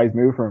probably a wise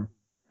move for him.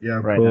 Yeah,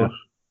 of right course. Now.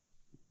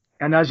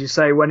 And as you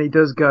say, when he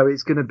does go,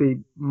 it's going to be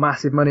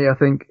massive money, I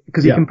think,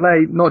 because he can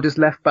play not just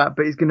left back,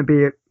 but he's going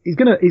to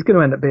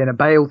end up being a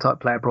Bale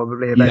type player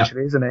probably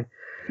eventually, isn't he?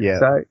 Yeah.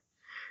 So,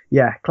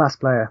 yeah, class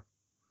player.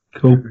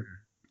 Cool.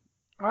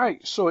 All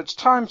right, so it's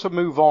time to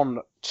move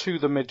on to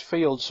the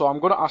midfield. So I'm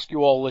going to ask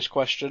you all this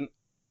question: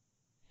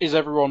 is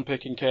everyone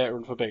picking Keita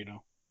and Fabinho?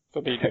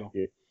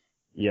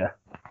 Yeah.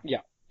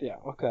 Yeah.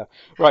 Okay.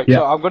 Right. Yeah.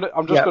 So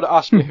I'm just going to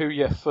ask you who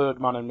your third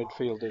man in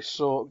midfield is.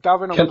 So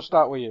Gavin, I'm going to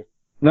start with you.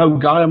 No,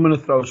 Guy, I'm going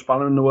to throw a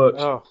spanner in the works.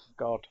 Oh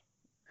God.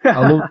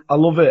 I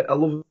love it. I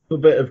love a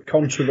bit of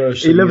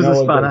controversy. He loves a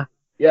spanner.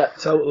 Yeah,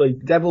 totally.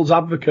 Devil's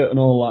advocate and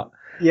all that.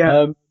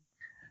 Yeah.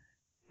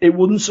 It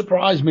wouldn't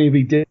surprise me if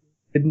he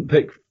didn't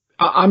pick.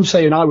 I'm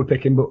saying I would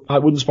pick him, but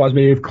it wouldn't surprise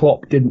me if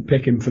Klopp didn't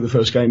pick him for the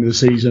first game of the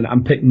season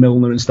and picked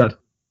Milner instead.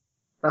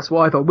 That's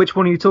what I thought. Which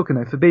one are you talking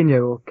though?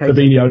 Fabinho or Keita?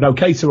 Fabinho. No,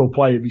 Keita will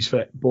play if he's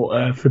fit,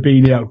 but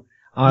Fabinho,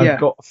 I've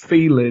got a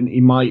feeling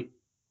he might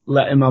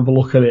let him have a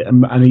look at it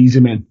and ease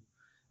him in.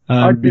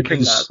 I do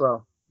think that as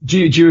well. Do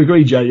you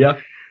agree, Jay? Yeah.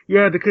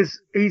 Yeah,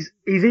 because he's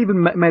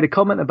even made a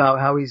comment about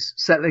how he's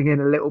settling in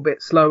a little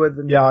bit slower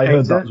than. Yeah, I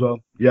heard Keita. that as well.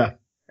 Yeah.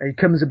 He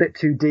comes a bit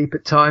too deep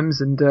at times,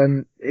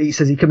 and he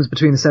says he comes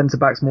between the centre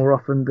backs more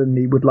often than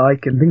he would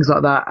like, and things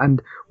like that.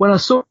 And when I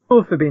saw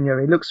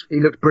Fabinho, he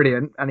looked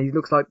brilliant, and he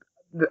looks like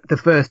the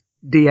first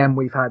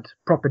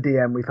proper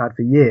DM we've had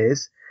for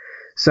years.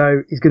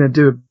 So he's going to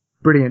do a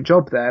brilliant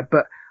job there.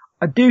 But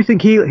I do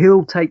think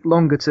he'll take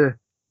longer to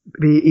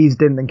be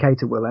eased in than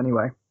Keita will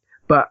anyway.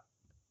 But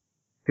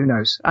who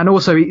knows? And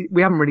also,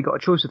 we haven't really got a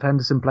choice of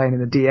Henderson playing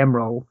in a DM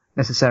role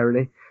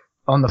necessarily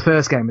on the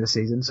first game of the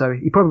season, so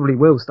he probably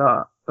will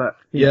start. But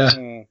yeah,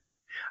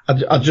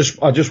 I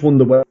just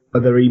wonder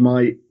whether he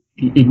might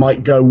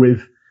go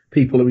with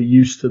people who are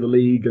used to the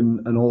league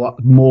and all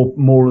that,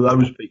 more of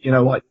those.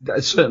 Like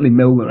certainly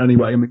Milner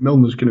anyway. I mean,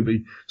 Milner's going to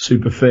be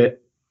super fit.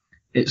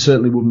 It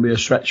certainly wouldn't be a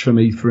stretch for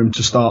me for him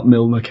to start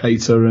Milner,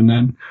 Keita, and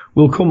then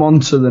we'll come on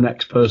to the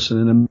next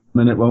person in a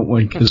minute, won't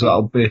we? Because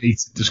that'll be a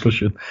heated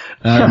discussion.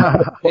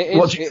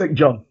 What do you think,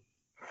 John?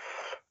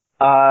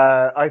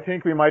 I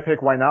think we might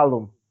pick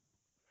Wijnaldum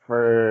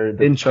for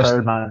the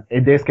third man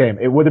in this game.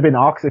 It would have been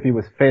Ox if he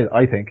was fit,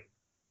 I think.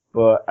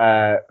 But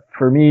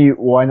for me,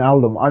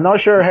 Wijnaldum, I'm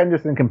not sure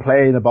Henderson can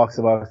play in the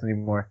box-to-box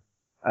anymore.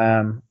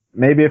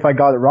 Maybe if I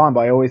got it wrong,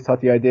 but I always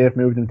thought the idea of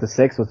moving him to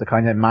 6 was to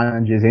kind of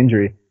manage his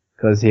injury,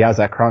 because he has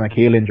that chronic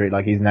heel injury.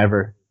 Like, he's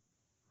never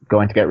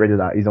going to get rid of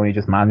that. He's only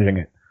just managing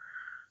it.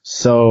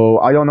 So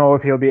I don't know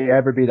if he'll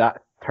ever be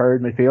that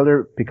third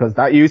midfielder, because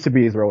that used to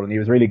be his role and he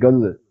was really good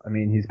at it. I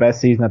mean, his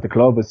best season at the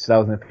club was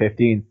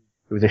 2015.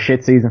 It was a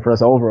shit season for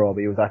us overall,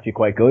 but he was actually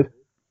quite good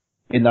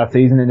in that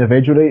season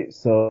individually.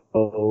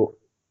 So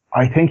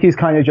I think he's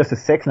kind of just a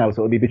 6 now,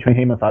 so it'll be between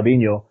him and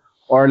Fabinho.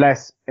 Or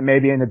unless,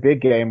 maybe in a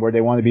big game where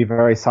they want to be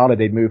very solid,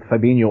 they'd move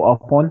Fabinho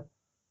up one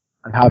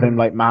and have him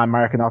like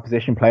man-mark an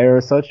opposition player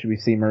as such. We've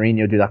seen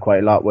Mourinho do that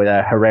quite a lot with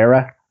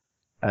Herrera.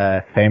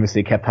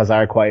 Famously kept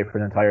Hazard quiet for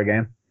an entire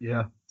game.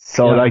 Yeah.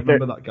 So I like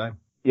remember that game.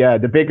 Yeah,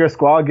 the bigger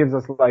squad gives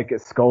us like a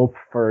scope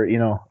for,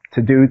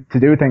 to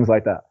do things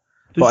like that.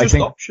 There's just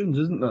options,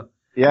 isn't there?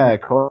 Yeah,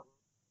 of course.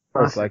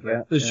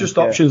 There's just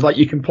options, like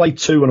you can play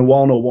 2 and a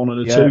 1 or 1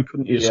 and a 2,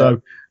 couldn't you? Yeah.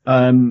 So,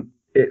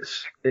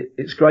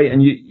 it's great.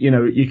 And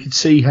you could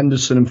see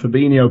Henderson and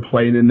Fabinho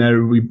playing in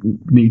there. We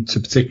need to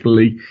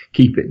particularly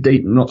keep it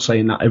deep. I'm not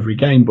saying that every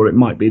game, but it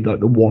might be like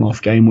the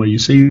one-off game where you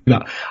see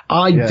that.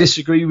 I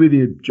disagree with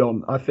you,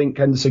 John. I think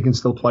Henderson can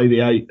still play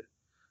the 8.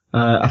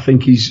 I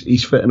think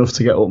he's fit enough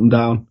to get up and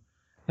down.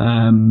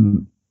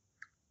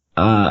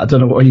 I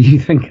don't know what you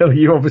think.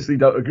 You obviously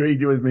don't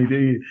agree with me, do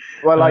you?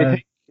 Well, I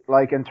think,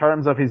 like, in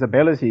terms of his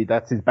ability,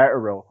 that's his better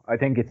role. I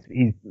think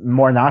he's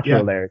more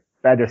natural there,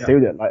 better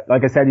suited.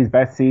 Like I said, his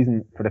best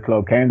season for the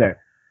club came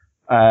there.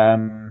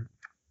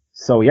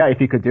 So yeah, if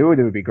he could do it,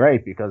 it would be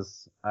great,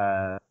 because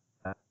I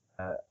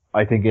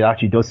think it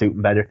actually does suit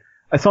him better.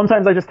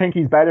 Sometimes I just think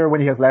he's better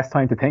when he has less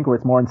time to think, where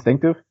it's more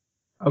instinctive.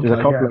 Okay, there's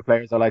a couple of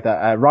players that are like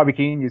that. Robbie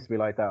Keane used to be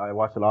like that. I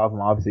watched a lot of him,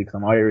 obviously, because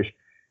I'm Irish.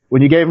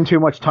 When you gave him too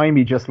much time,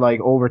 he just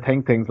like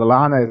overthink things.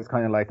 Lallana is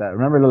kind of like that.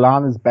 Remember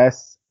Lallana's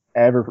best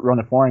ever run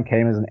of form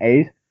came as an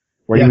 8,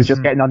 where he was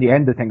just getting on the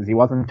end of things. He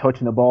wasn't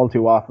touching the ball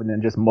too often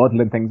and just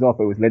muddling things up.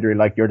 It was literally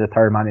like you're the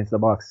third man into the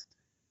box.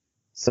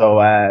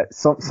 So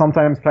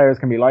sometimes players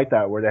can be like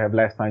that, where they have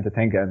less time to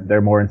think and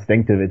they're more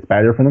instinctive. It's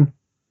better for them.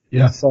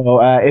 Yeah. So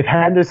if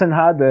Henderson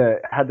had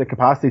the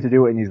capacity to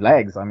do it in his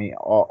legs, I mean,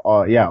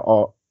 I'd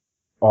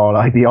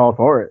be all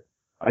for it.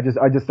 I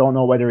just don't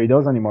know whether he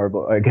does anymore,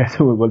 but I guess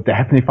we'll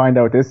definitely find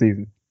out this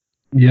season.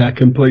 Yeah,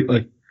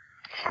 completely.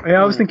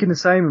 Yeah, I was thinking the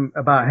same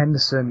about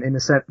Henderson in the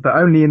sense, but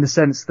only in the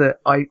sense that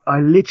I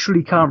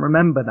literally can't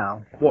remember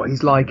now what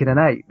he's like in an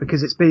 8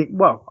 because it's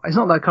not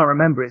that I can't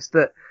remember, it's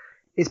that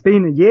it's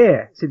been a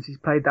year since he's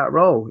played that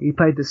role. He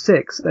played the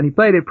 6 and he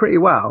played it pretty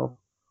well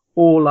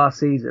all last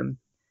season,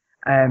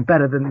 and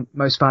better than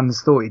most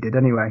fans thought he did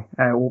anyway.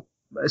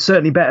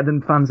 Certainly better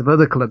than fans of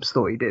other clubs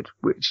thought he did,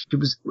 which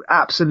was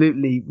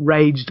absolutely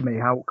raged me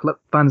how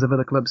fans of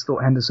other clubs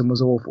thought Henderson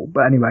was awful.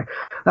 But anyway,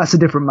 that's a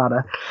different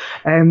matter.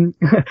 So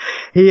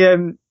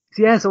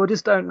I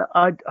just don't,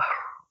 I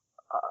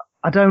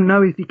don't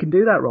know if he can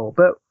do that role,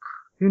 but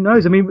who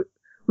knows? I mean,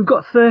 we've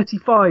got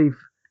 35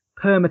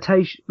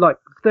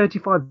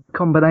 35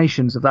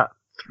 combinations of that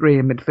 3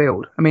 in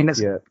midfield. I mean,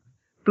 it's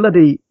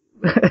bloody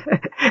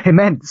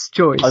immense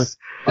choice.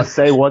 I'll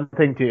say one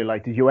thing to you,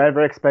 like, did you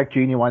ever expect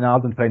Gini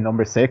Wijnaldum to play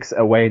number 6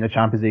 away in the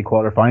Champions League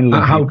quarter-final?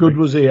 How good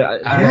was he?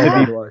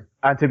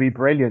 And to be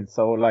brilliant.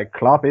 So, like,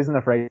 Klopp isn't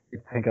afraid to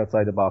think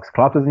outside the box.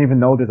 Klopp doesn't even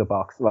know there's a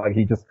box. Like,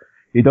 he does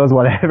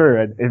whatever,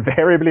 and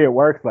invariably it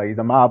works. Like, he's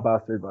a mad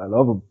bastard, but I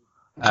love him.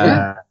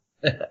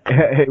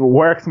 It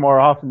works more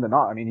often than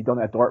not. I mean, he done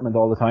it at Dortmund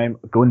all the time.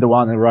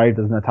 Gundogan arrived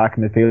as an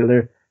attacking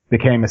midfielder,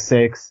 became a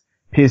 6.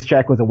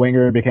 Piszczek was a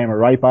winger, became a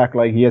right back.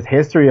 Like, he has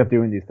history of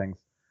doing these things.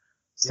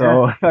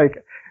 So,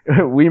 like,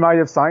 we might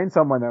have signed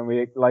someone, and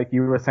we, like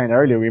you were saying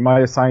earlier, we might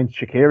have signed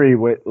Shaqiri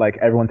with, like,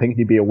 everyone thinking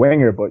he'd be a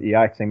winger, but he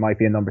actually might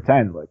be a number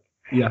 10. Like,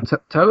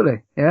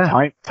 totally.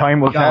 Yeah. Time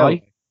will tell.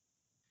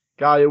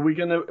 Guy, are we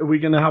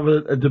gonna have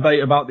a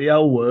debate about the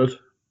L word?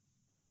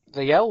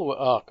 The L word?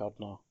 Oh God,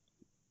 no.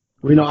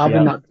 We're not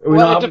having that.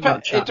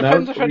 It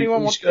depends if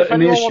anyone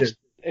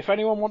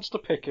wants to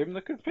pick him,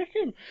 they can pick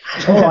him.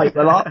 All right,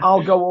 well,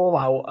 I'll go all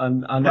out,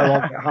 and I know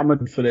I'll get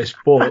hammered for this,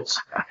 but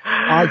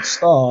I'd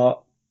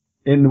start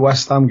in the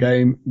West Ham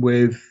game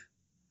with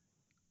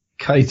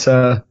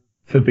Keita,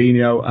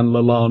 Fabinho, and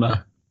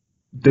Lallana.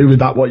 Do with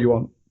that what you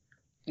want.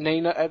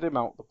 Nina, edit him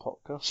out the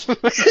podcast.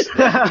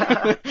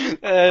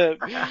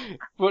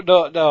 But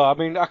no. I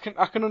mean, I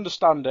can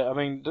understand it. I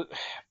mean,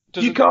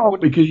 you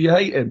can't because you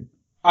hate him.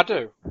 I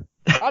do.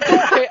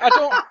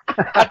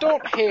 I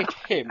don't hate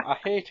him. I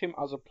hate him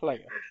as a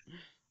player.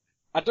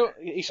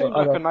 He seems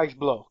like a nice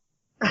bloke.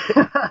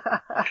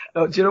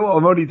 No, do you know what?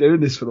 I'm only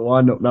doing this for the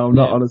wind-up now. I'm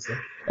not, honestly.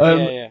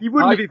 You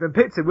wouldn't have even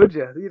picked him, would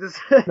you?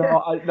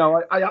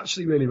 I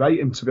actually really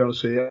rate him, to be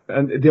honest with you.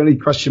 And the only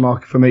question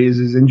mark for me is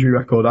his injury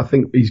record. I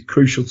think he's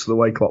crucial to the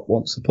way Klopp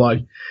wants to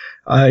play.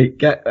 I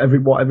get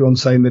what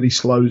everyone's saying that he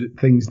slows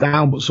things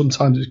down, but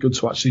sometimes it's good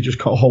to actually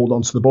just hold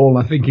on to the ball.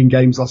 And I think in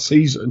games last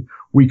season,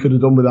 we could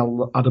have done with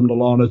Adam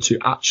Lallana to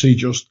actually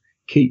just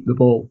keep the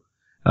ball.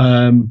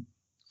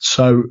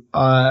 So,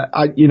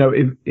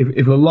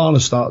 if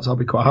Lallana starts, I'll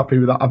be quite happy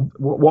with that.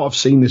 What I've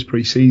seen this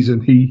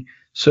pre-season, he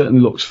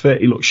certainly looks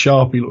fit, he looks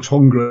sharp, he looks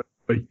hungry,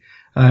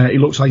 he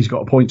looks like he's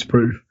got a point to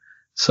prove.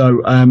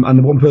 So, and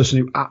the one person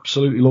who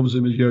absolutely loves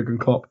him is Jurgen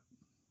Klopp.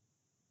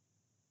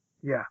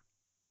 Yeah.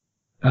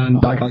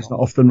 And that guy's not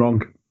often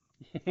wrong.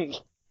 I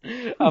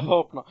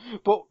hope not.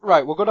 But,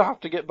 right, we're going to have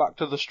to get back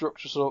to the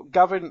structure. So,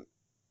 Gavin,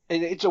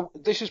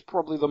 this is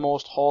probably the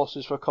most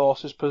horses for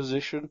courses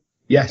position.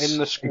 Yes. In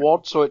the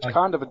squad, so it's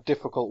kind of a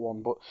difficult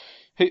one. But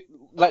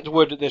let's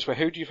word it this way: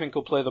 who do you think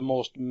will play the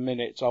most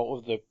minutes out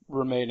of the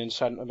remaining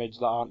centre mids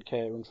that aren't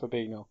Keita and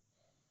Fabinho?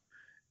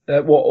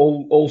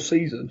 All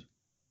season?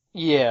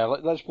 Yeah,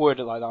 let's word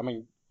it like that. I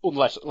mean,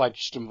 unless like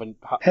something.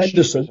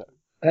 Henderson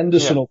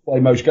will play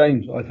most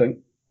games, I think.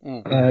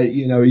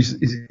 He's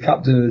the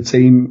captain of the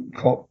team.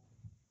 Klopp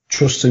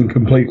trusts him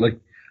completely.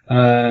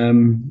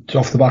 It's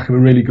off the back of a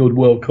really good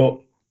World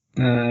Cup.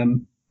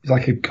 He's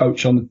like a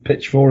coach on the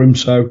pitch for him,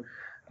 so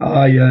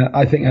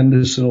I think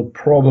Henderson will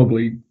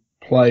probably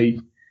play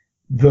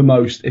the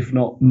most, if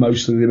not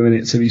most of the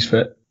minutes if he's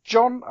fit.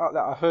 John,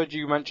 I heard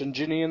you mention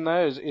Gini in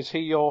there. Is he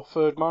your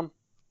third man?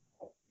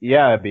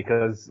 Yeah,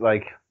 because,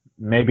 like,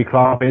 maybe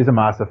Klopp is a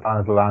massive fan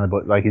of Lallana,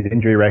 but, like, his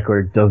injury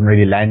record doesn't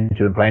really lend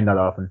to him playing that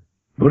often.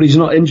 But he's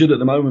not injured at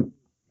the moment.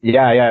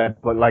 Yeah,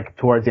 but, like,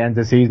 towards the end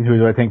of the season, who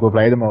do I think will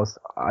play the most?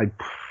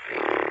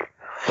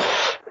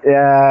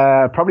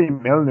 Yeah, probably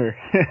Milner,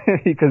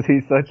 because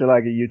he's such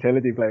a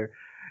utility player.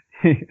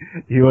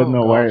 You wouldn't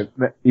know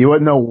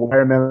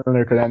where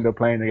Milner could end up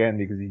playing again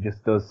because he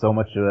just does so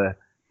much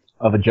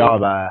of a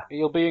job.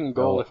 He'll be in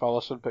goal if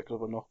Alisson picks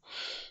up enough.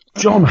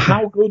 John,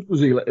 how good was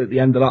he at the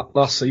end of that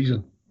last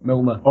season,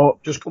 Milner?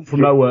 Just come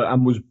from nowhere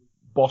and was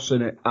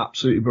bossing it,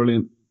 absolutely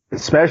brilliant.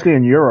 Especially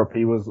in Europe,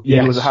 he was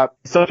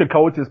such a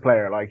coach's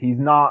player. Like, he's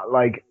not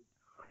like.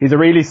 He's a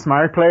really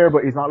smart player,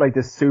 but he's not like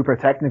this super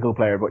technical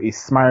player, but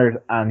he's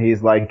smart and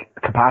his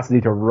capacity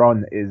to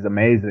run is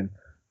amazing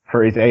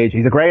for his age.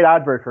 He's a great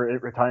advert for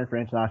retiring for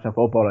international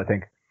football, I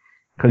think.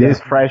 Cause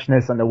his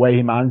freshness and the way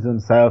he manages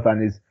himself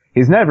and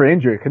he's never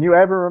injured. Can you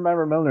ever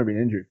remember Milner being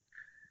injured?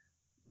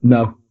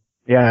 No.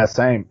 Yeah,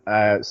 same.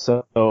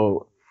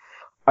 So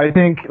I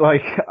think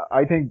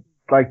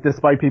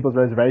despite people's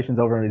reservations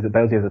over his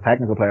ability as a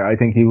technical player, I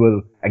think he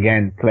will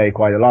again play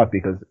quite a lot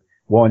because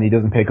one, he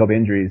doesn't pick up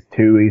injuries.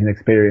 Two, he's an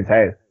experienced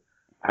head.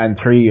 and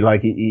 3,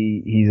 like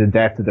he's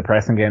adept at the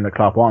pressing game that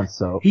Klopp wants.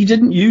 So he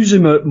didn't use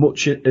him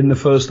much in the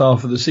first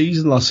half of the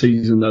season last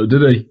season, though,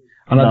 did he?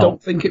 And no. I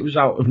don't think it was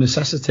out of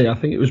necessity. I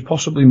think it was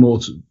possibly more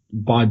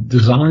by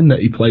design that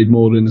he played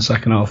more in the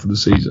second half of the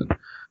season.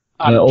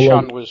 And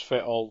Chan was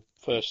fit all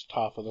first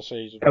half of the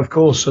season. Of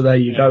course, so there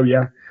you go,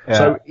 yeah.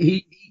 So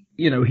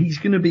he's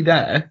going to be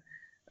there.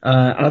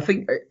 And I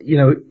think,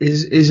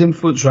 his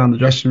influence around the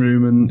dressing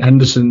room and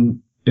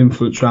Henderson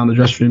influence around the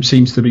dressing room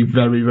seems to be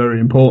very, very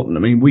important. I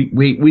mean,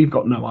 we've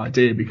got no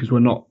idea because we're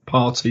not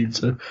party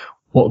to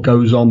what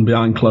goes on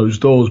behind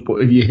closed doors. But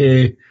if you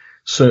hear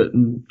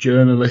certain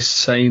journalists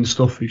saying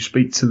stuff who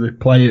speak to the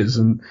players,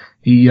 and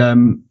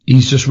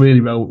he's just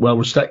really well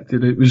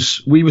respected.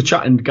 We were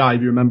chatting, Guy,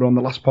 if you remember, on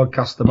the last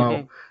podcast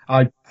about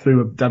I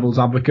threw a devil's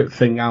advocate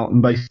thing out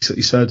and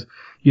basically said,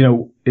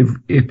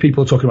 if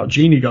people are talking about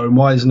Gini going,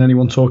 why isn't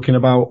anyone talking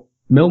about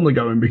Milner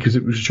going? Because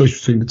it was a choice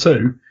between the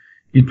two.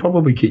 You'd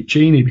probably keep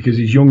Gini because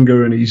he's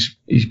younger and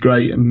he's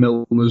great, and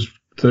Milner's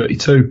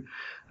 32.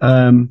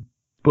 But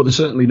there's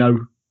certainly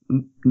no.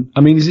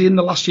 I mean, is he in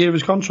the last year of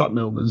his contract,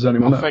 Milner? Does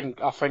anyone know?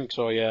 I think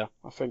so. Yeah,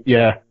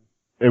 Yeah,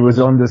 it was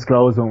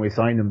undisclosed when we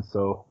signed him,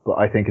 but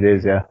I think it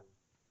is. Yeah.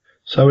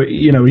 So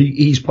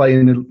he's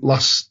playing the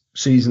last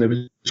season of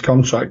his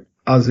contract,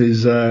 as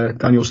is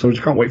Daniel Sturridge.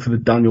 I can't wait for the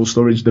Daniel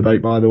Sturridge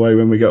debate, by the way,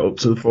 when we get up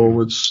to the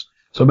forwards.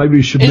 So maybe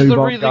we should move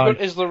on.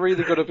 Is there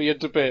really going to be a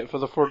debate for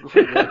the front?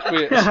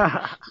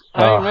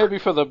 Maybe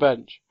for the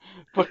bench.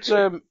 But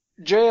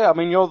Jay, I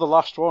mean, you're the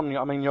last one.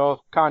 I mean, you're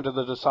kind of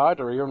the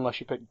decider here,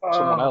 unless you pick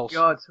someone else.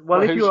 God.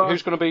 Well,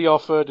 who's going to be your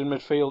third in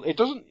midfield?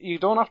 You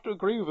don't have to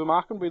agree with him.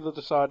 I can be the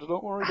decider.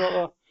 Don't worry about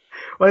that.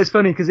 Well, it's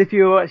funny because if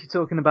you're actually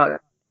talking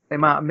about the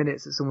amount of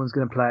minutes that someone's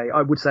going to play,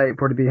 I would say it'd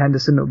probably be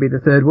Henderson that would be the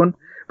third one.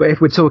 But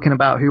if we're talking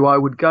about who I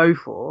would go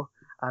for,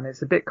 and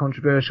it's a bit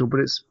controversial, but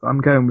I'm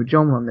going with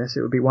John on this,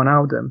 it would be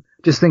Wijnaldum.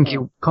 Just think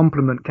he'll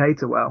complement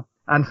Keita well,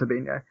 and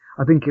Fabinho.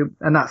 I think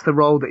and that's the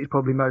role that he's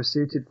probably most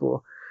suited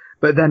for.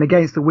 But then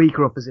against the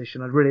weaker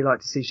opposition, I'd really like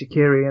to see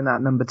Shaqiri in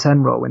that number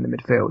 10 role in the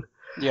midfield.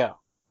 Yeah.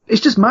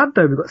 It's just mad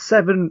though. We've got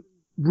 7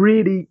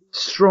 really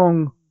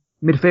strong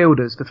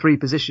midfielders for 3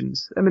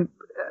 positions. I mean,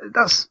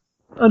 that's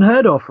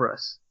unheard of for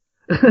us.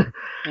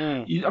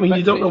 You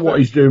don't know what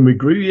he's doing with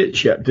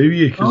Grujic yet, do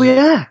you? Oh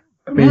yeah.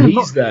 I mean,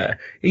 he's there.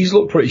 He's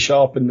looked pretty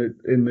sharp in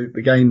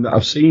the game that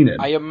I've seen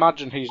him. I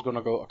imagine he's going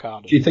to go to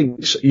Cardiff. Do you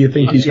think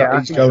he's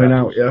going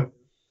out? Yeah.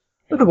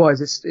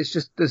 Otherwise, it's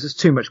just there's just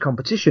too much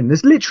competition.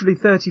 There's literally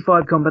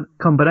 35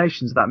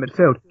 combinations of that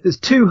midfield. There's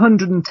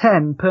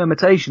 210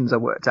 permutations I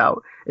worked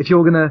out. If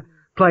you're gonna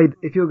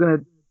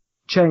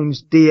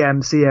change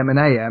DM, CM, and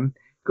AM,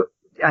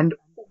 and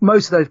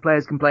most of those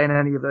players can play in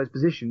any of those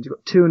positions. You've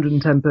got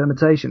 210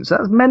 permutations. So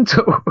that's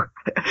mental.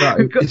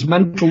 Right. It's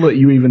mental that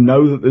you even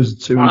know that there's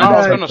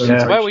 210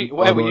 permutations.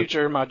 Where were you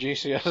during my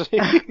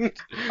GCSE?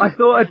 I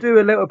thought I'd do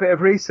a little bit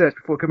of research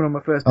before coming on my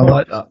first podcast. I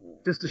like that.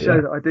 Just to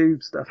show that I do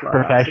stuff like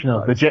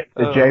Professional. that.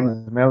 The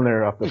James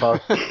Milner of the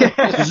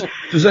podcast.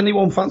 Does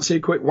anyone fancy a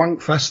quick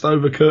wank fest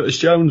over Curtis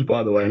Jones,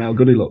 by the way, and how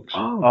good he looks?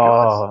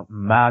 Oh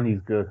man, he's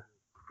good.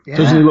 Yeah.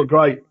 Doesn't he look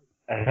great?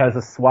 He has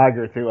a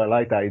swagger too. I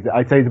like that.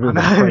 I'd say he's a bit of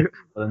a prick,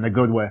 but in a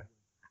good way.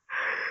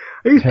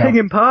 He's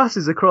pinging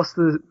passes across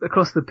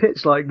the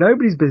pitch like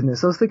nobody's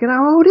business. I was thinking,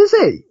 how old is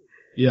he?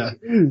 Yeah.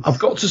 I've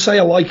got to say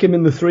I like him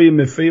in the 3 in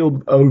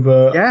midfield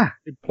over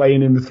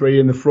playing in the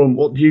 3 in the front.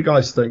 What do you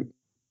guys think?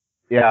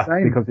 Yeah,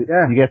 because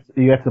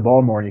you get the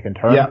ball more and you can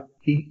turn. Yeah,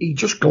 he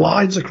just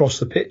glides across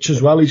the pitch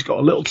as well. He's got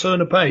a little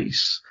turn of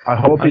pace. I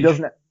hope he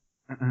doesn't.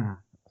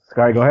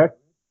 Sky, go ahead.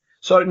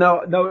 So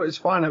no, it's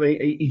fine. I mean,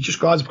 he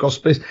just glides across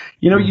the pitch.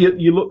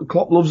 You look.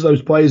 Klopp loves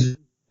those players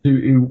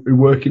who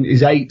work in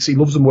his 8s. He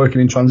loves them working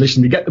in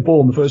transition. They get the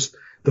ball, and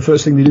the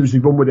first thing they do is they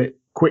run with it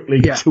quickly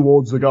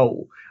towards the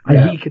goal.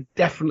 And he could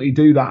definitely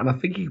do that. And I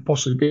think he could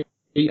possibly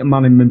beat a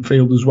man in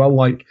midfield as well,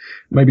 like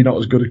maybe not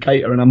as good as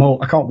Keita, and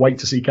I can't wait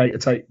to see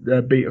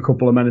Keita beat a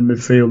couple of men in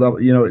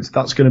midfield.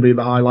 That's going to be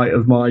the highlight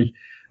of my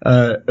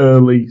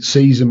early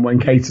season when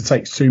Keita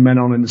takes 2 men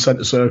on in the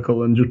centre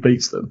circle and just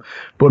beats them.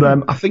 But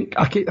I think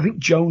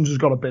Jones has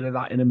got a bit of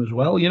that in him as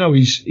well.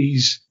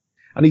 He's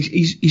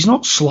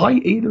not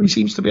slight either. He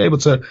seems to be able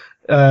to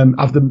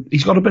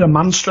he's got a bit of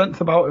man strength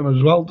about him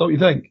as well, don't you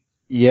think?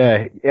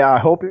 Yeah. I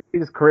hope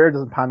his career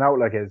doesn't pan out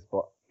like his,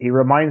 but he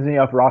reminds me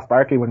of Ross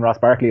Barkley when Ross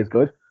Barkley is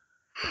good.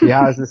 He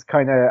has this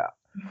kind of.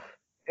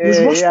 Was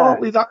Ross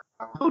Barkley that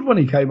good when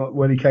he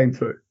came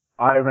through?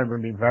 I remember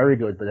him being very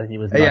good, but then he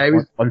was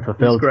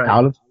unfulfilled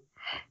talent.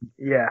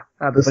 Yeah,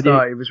 at the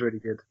start he was really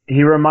good.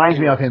 He reminds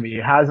me of him. He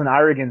has an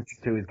arrogance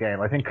to his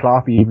game. I think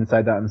Klopp even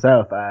said that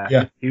himself.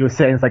 He was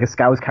saying it's like a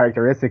scout's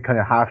characteristic, kind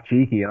of half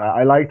cheeky, and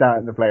I like that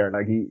in the player.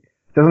 Like he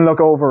doesn't look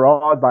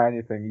overawed by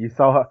anything. You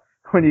saw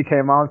when he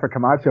came on for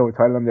Camacho,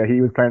 telling him that he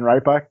was playing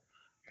right back.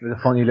 There's a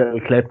funny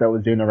little clip that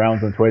was doing the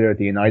rounds on Twitter at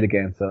the United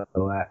game. So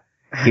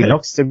he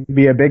looks to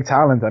be a big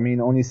talent. I mean,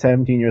 only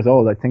 17 years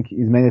old. I think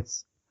his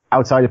minutes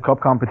outside of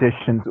cup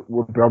competitions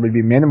would probably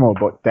be minimal,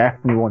 but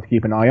definitely want to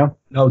keep an eye on.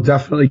 No,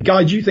 definitely.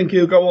 Guy, do you think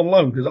he'll go on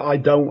loan? Because I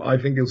don't. I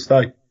think he'll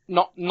stay.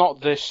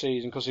 Not this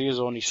season, because he is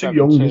only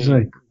 17. Too young,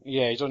 isn't he?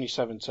 Yeah, he's only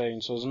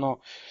 17, so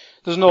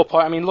there's no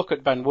point. I mean, look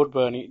at Ben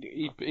Woodburn.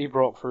 He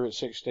broke through at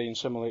 16,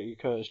 similarly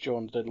to Curtis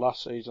Jones did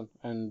last season.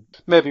 And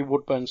maybe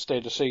Woodburn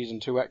stayed a season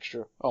too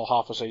extra, or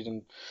half a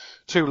season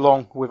too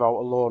long without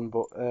a loan,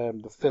 but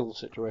the Phil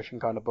situation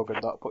kind of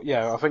buggered that. But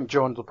yeah, I think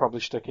Jones will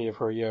probably stick here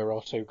for a year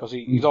or two, because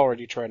he's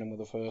already training with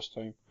the first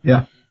team.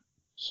 Yeah.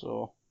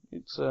 So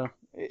it's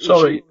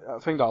Sorry, I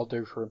think that'll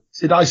do for him.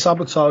 did I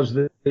sabotage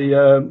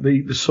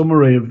the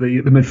summary of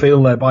the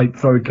midfield there by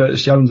throwing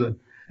Curtis Jones in?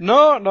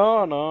 No.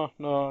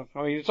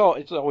 I mean, it's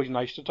always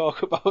nice to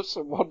talk about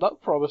someone that's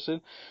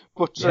promising,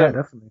 but Yeah,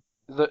 definitely.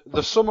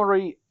 the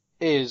summary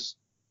is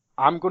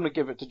I'm going to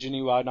give it to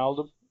Ginny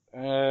Wijnaldum.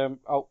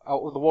 Out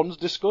of the ones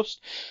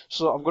discussed,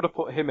 so I'm going to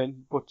put him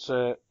in. But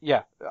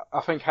yeah,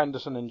 I think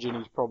Henderson and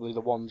Ginny's probably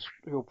the ones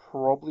who'll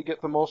probably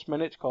get the most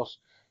minutes, because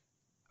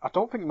I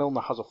don't think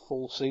Milner has a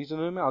full season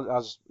in him.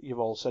 As you've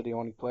all said, he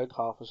only played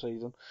half a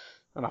season,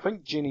 and I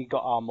think Ginny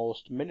got our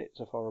most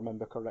minutes, if I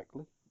remember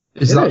correctly.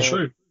 Is that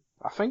true?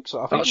 I think so.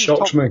 I think That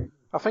shocks me.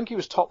 I think he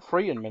was top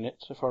 3 in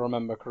minutes, if I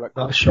remember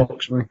correctly. That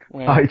shocks me.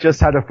 Yeah. I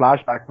just had a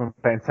flashback from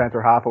playing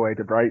centre half away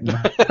to Brighton.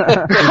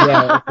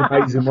 Yeah,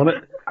 amazing, wasn't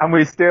it? And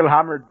we still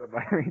hammered them.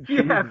 I mean,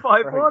 Yeah, Jesus 5-1,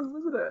 Christ.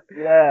 wasn't it?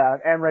 Yeah,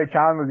 and Emre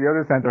Can was the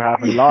other centre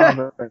half and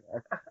long.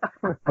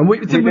 And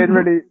we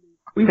literally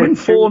we win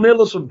 4-0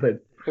 or something.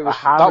 It was,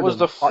 hammered that was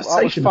them. the Like that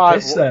was taking the 5.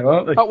 piss there,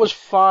 aren't they? That was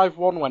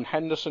 5-1 when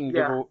Henderson gave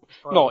Yeah. away.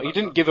 No, he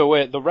didn't give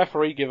away. The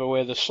referee gave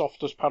away the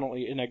softest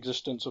penalty in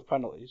existence of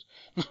penalties.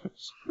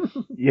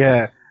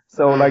 Yeah.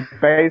 So, like,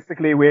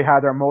 basically we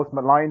had our most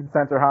maligned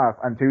centre half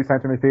and 2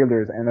 centre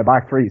midfielders in a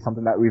back 3,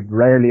 something that we've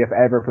rarely, if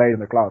ever, played in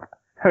the club.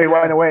 We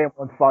went away and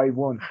won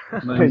 5-1.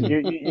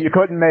 you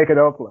couldn't make it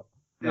up. Like.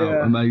 No,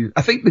 Yeah. amazing.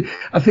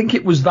 I think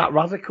it was that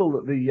radical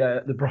that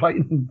the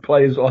Brighton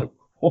players were like,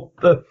 what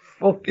the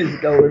fuck is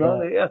going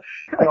on here?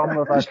 Some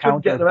of our Just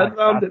couldn't get their head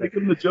around it. They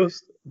couldn't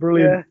adjust.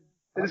 Brilliant.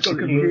 They just got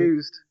Absolutely.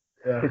 confused.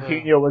 Yeah.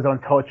 Coutinho was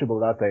untouchable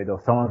that day, though.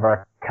 Some of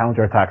our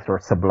counter-attacks were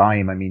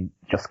sublime. I mean,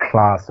 just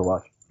class to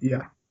watch.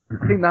 Yeah.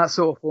 I think that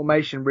sort of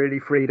formation really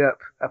freed up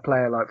a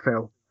player like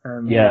Phil.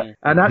 Yeah.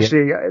 And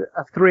actually,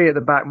 a 3 at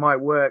the back might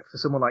work for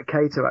someone like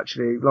Cato,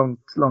 actually, long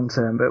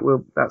term, but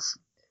that's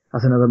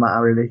another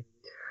matter, really.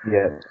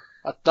 Yeah.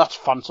 That's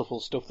fanciful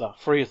stuff, that.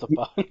 3 at the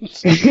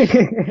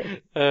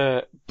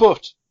back.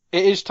 But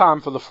it is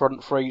time for the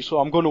front 3, so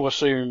I'm going to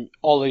assume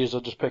all these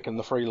are just picking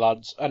the 3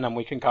 lads, and then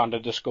we can kind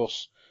of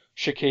discuss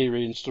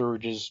Shaqiri and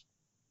Sturridge's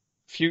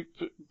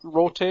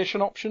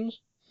rotation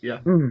options. Yeah.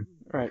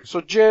 Right.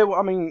 So Jay,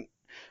 I mean,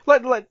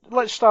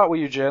 let's start with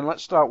you, Jay, and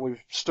let's start with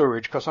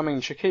Sturridge, because I mean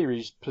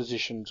Shaqiri's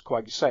position's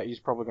quite set. He's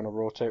probably going to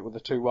rotate with the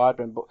 2 wide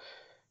men. But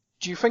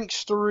do you think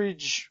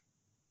Sturridge?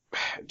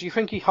 Do you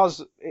think he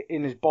has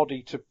in his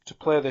body to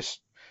play this?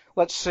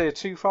 Let's say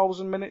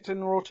 2,000 minutes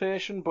in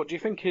rotation. But do you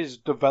think his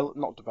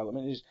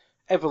his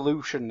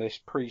evolution this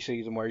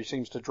pre-season, where he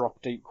seems to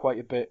drop deep quite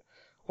a bit,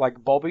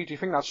 like Bobby? Do you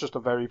think that's just a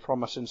very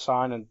promising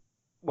sign? And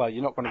well,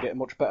 you're not going to get a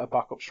much better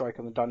backup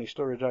striker than Danny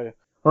Sturridge, are you?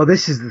 Well,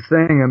 this is the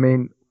thing. I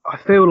mean, I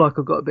feel like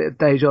I've got a bit of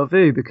deja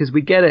vu because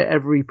we get it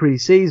every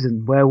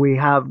pre-season where we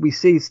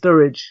see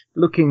Sturridge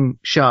looking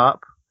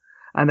sharp,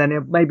 and then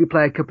he'll maybe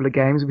play a couple of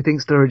games. We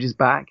think Sturridge is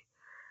back,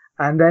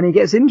 and then he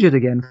gets injured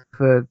again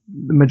for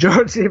the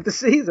majority of the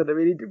season. I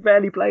mean, he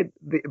barely played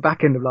the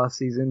back end of last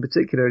season in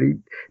particular.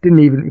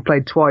 He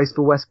played twice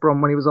for West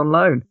Brom when he was on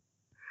loan.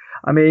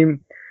 I mean,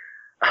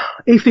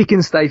 if he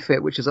can stay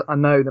fit, which is, I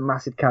know, the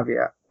massive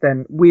caveat,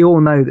 then we all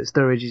know that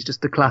Sturridge is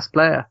just a class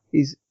player.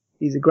 He's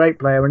a great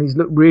player and he's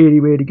looked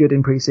really, really good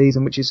in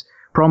pre-season, which is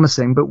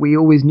promising, but we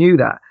always knew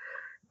that.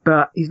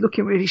 But he's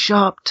looking really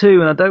sharp too,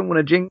 and I don't want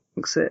to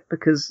jinx it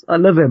because I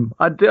love him.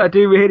 I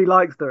do really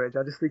like Sturridge.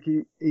 I just think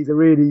he's a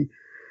really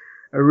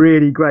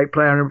great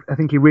player, and I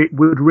think he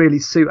would really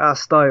suit our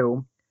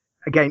style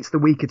against the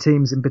weaker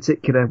teams in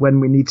particular when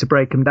we need to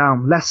break them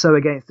down. Less so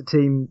against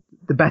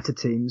the better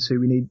teams who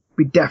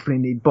we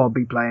definitely need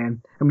Bobby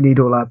playing, and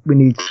we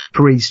need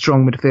 3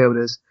 strong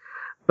midfielders.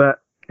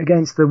 But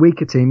against the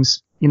weaker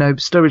teams, you know,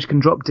 Sturridge can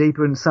drop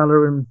deeper, and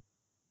Salah and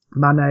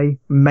Mane,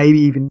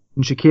 maybe even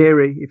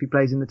Shaqiri, if he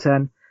plays in the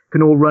 10,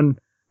 can all run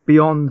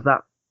beyond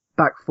that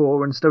back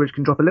 4, and Sturridge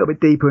can drop a little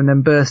bit deeper and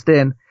then burst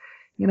in.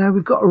 You know,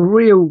 we've got a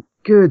real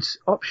good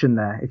option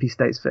there if he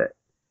stays fit.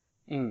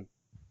 Mm.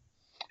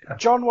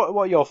 John, what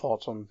are your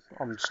thoughts on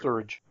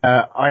Sturridge?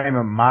 I am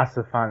a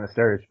massive fan of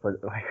Sturridge, but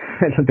like,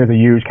 there's a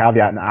huge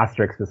caveat and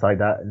asterisk beside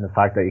that in the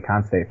fact that he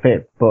can't stay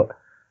fit. But,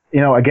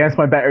 you know, against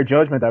my better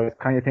judgment, I was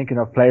kind of thinking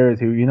of players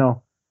who, you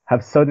know,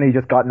 have suddenly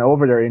just gotten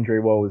over their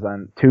injury woes,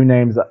 and 2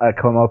 names that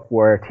come up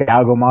were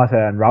Thiago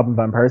Motta and Robin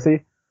van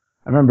Persie.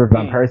 I remember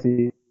Van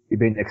Persie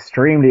being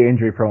extremely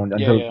injury prone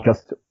until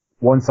just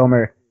one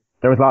summer.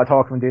 There was a lot of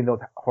talk of him doing those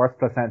horse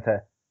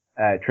placenta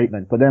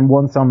treatment, but then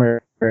one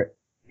summer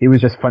he was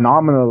just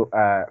phenomenal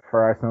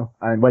for Arsenal,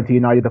 and went to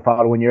United the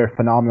following year,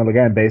 phenomenal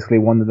again, basically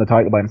won the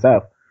title by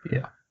himself.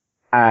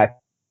 Yeah.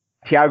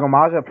 Thiago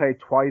Motta played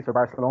twice for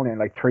Barcelona in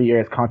like 3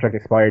 years, contract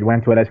expired,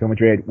 went to Atletico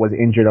Madrid, was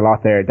injured a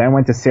lot there, then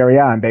went to Serie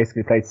A and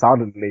basically played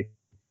solidly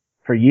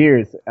for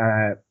years,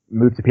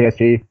 moved to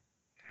PSG,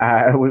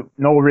 with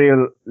no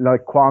real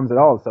like qualms at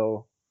all.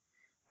 So,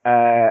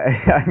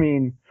 I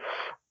mean,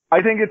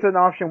 I think it's an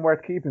option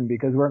worth keeping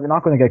because we're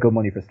not going to get good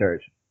money for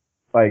Sturridge.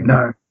 Like,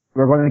 no,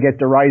 we're going to get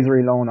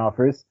derisory loan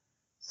offers.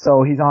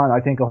 So he's on, I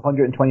think,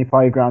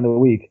 125 grand a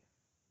week.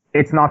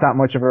 It's not that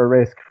much of a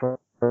risk for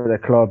the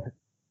club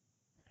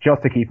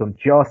just to keep him,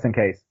 just in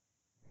case,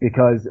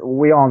 because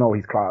we all know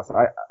he's class.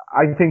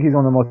 I think he's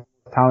one of the most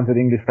talented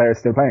English players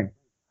still playing.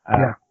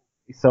 Yeah.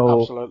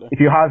 So absolutely. If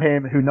you have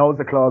him who knows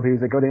the club,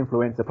 who's a good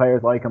influence, the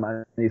players like him,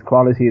 and his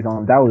quality is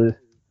undoubted,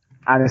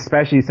 and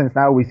especially since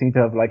now we seem to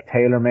have like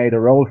tailor-made a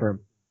role for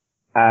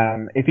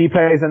him. If he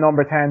plays a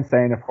number 10,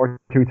 say in a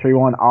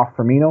 4-2-3-1 off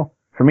Firmino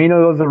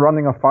does a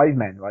running of 5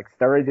 men. Like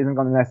Sturridge isn't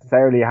going to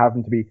necessarily have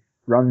him to be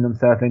running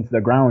himself into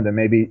the ground and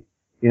maybe,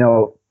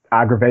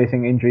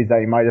 aggravating injuries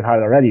that he might have had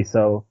already.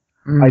 So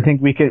I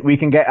think we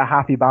can get a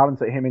happy balance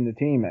of him in the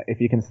team if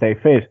he can stay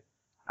fit.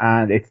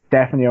 And it's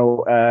definitely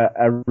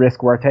a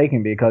risk worth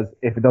taking because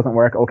if it doesn't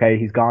work, okay,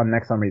 he's gone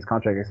next summer, his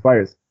contract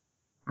expires.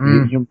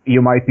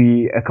 You might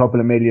be a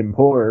couple of million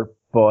poorer,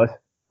 but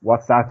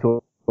what's that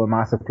to a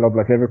massive club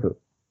like Liverpool?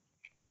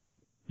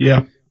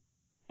 Yeah.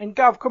 And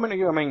Gav, coming to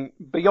you, I mean,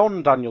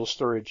 beyond Daniel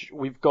Sturridge,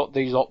 we've got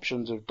these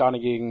options of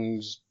Danny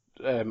Ings,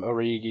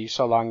 Origi,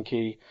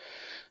 Solanke,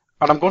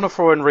 and I'm going to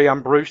throw in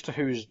Ryan Brewster,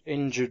 who's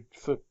injured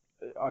for,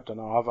 I don't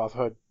know, I've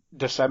heard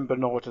December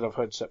noted, I've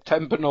heard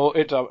September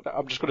noted,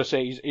 I'm just going to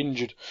say he's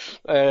injured.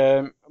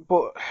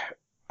 But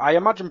I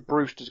imagine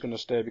Brewster's going to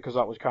stay because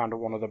that was kind of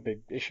one of the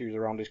big issues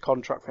around his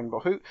contract thing.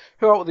 But who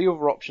out of the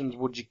other options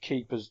would you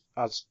keep as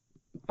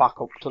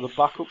backup to the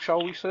backup,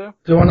 shall we say?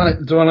 Do I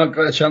not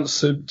get a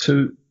chance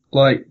to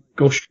like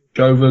gush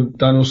over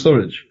Daniel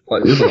Sturridge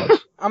like the other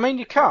lads? I mean,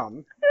 you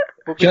can.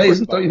 But Jay,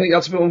 don't you think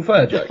that's a bit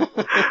unfair, Jay?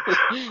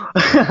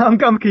 I'm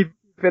going to keep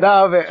it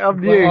out of it. I'm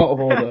new. Out of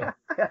order.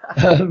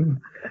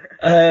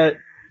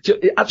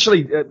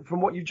 Actually,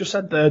 from what you just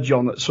said there,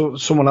 John,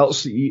 someone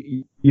else,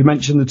 you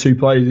mentioned the two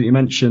players that you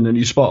mentioned and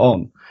you spot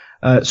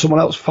on.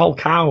 Someone else,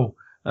 Falcao.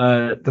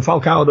 The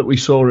Falcao that we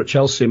saw at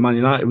Chelsea and Man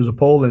United was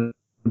appalling,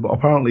 but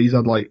apparently he's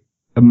had like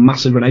a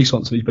massive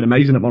renaissance and he's been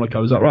amazing at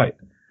Monaco. Is that right?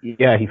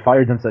 Yeah, he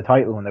fired them to the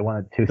title when they won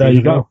it 2 seasons ago. There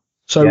you go.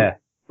 So, yeah.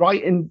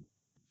 Writing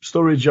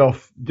Sturridge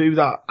off, do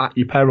that at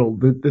your peril.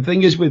 The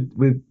thing is with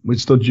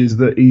Sturridge is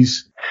that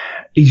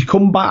he's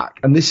come back,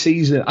 and this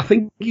season, I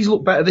think he's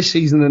looked better this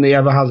season than he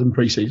ever has in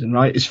pre-season,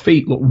 right? His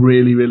feet look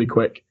really, really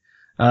quick.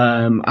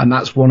 And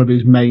that's one of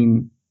his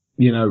main,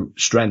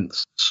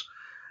 strengths.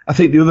 I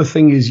think the other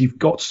thing is you've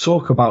got to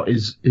talk about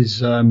his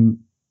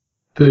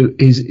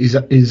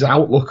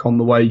outlook on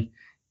the way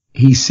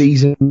he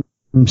sees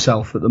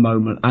himself at the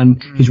moment.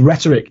 And his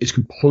rhetoric is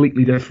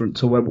completely different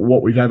to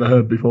what we've ever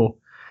heard before.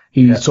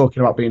 He's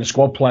talking about being a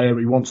squad player.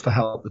 He wants to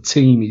help the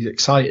team. He's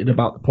excited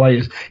about the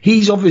players.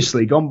 He's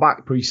obviously gone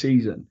back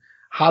pre-season,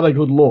 had a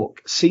good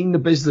look, seen the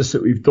business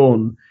that we've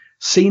done,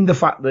 seen the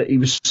fact that he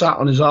was sat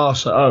on his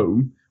arse at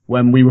home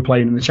when we were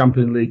playing in the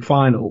Champions League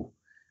final,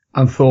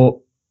 and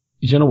thought,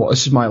 you know what,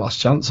 this is my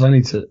last chance. I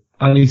need to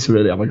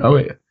really have a go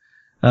here.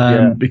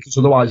 Because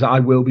otherwise I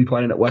will be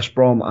playing at West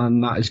Brom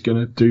and that is going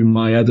to do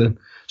my head in.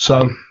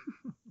 So,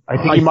 I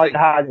think he might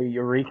have had a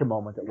eureka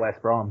moment at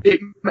West Brom. He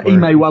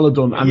may well have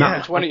done. And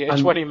it's when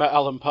he met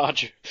Alan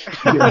Pardew.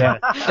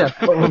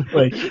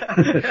 Probably.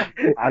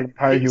 Alan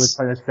Pardew was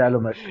trying to sell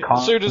him at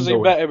as soon as he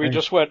met him, he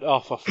just went, oh,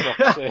 for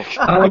fuck's sake.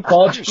 Alan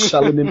Pardew's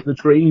selling him the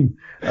dream.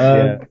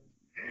 But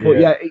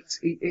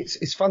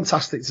it's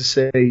fantastic to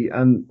see,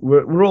 and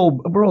we're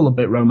all a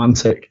bit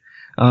romantic.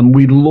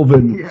 We'd love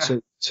him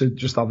to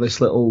just have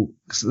this little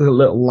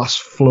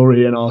last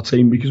flurry in our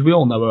team because we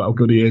all know how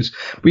good he is.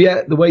 But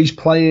yeah, the way he's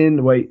playing,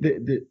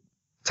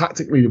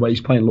 tactically the way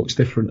he's playing looks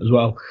different as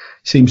well.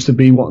 Seems to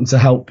be wanting to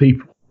help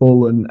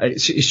people, and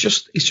it's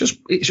just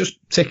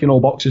ticking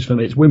all boxes for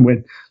me. It's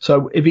win-win.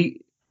 So if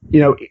he,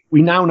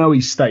 we now know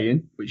he's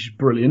staying, which is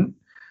brilliant.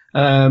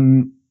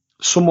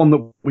 Someone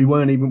that we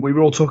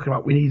were all talking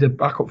about, we need a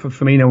backup for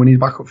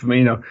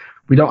Firmino.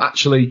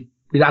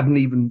 We hadn't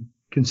even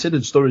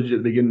considered Sturridge at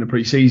the beginning of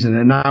pre-season,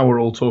 and now we're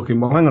all talking,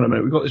 well, hang on a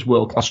minute, we've got this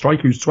world-class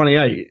striker who's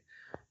 28,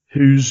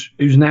 who's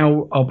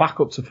now our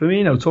backup to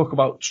Firmino. Talk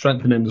about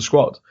strengthening the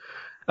squad.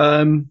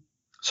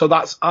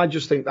 So I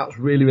just think that's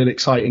really, really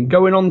exciting.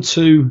 Going on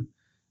to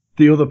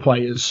the other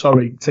players,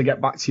 sorry, to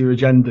get back to your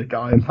agenda,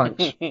 Guy, and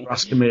thanks for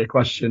asking me a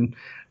question,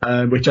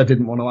 which I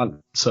didn't want to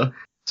answer.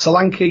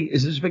 Solanke,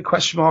 there's a big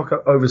question mark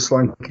over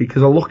Solanke,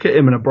 because I look at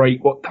him and I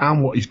break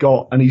down what he's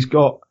got, and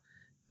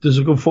there's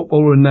a good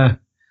footballer in there.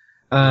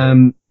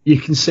 You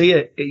can see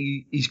it.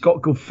 He's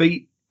got good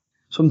feet.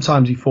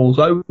 Sometimes he falls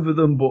over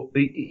them, but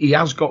he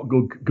has got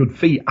good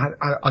feet.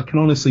 I can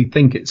honestly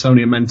think it's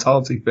only a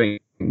mentality thing.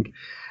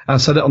 I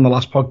said it on the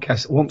last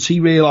podcast. Once he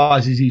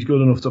realises he's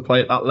good enough to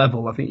play at that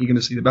level, I think you're going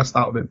to see the best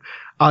out of him.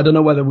 I don't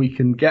know whether we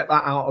can get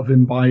that out of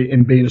him by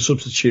him being a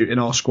substitute in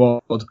our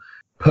squad.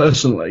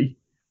 Personally,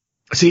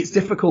 See, it's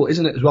difficult,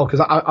 isn't it, as well?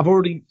 Because I've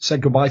already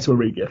said goodbye to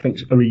Origi. I think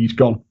Origi's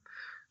gone.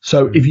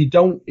 So if you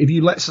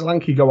let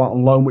Solanke go out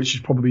on loan, which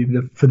is probably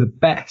for the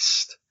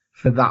best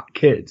for that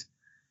kid,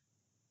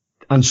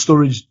 and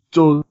Sturridge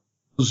does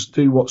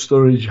do what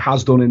Sturridge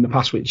has done in the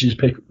past, which is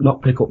pick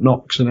up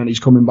knocks, and then he's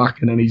coming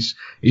back, and then he's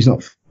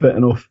not fit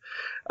enough.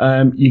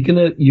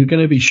 You're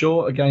gonna be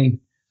short again.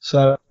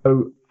 So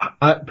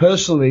I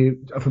personally,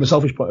 from a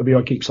selfish point of view,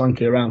 I keep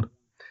Solanke around.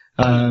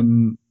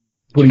 Do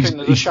you think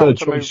there's a shout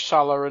to move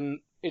Salah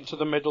into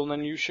the middle and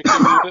then use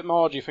Shaqiri a bit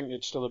more? Or do you think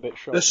it's still a bit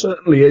short? There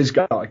certainly is,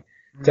 Guy.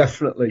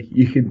 Definitely.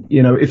 You could,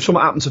 if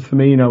something happened to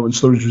Firmino and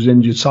Sturridge was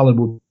injured, Salah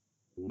would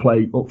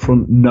play up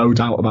front, no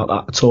doubt about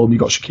that at all. And you've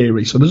got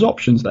Shaqiri, so there's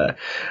options there.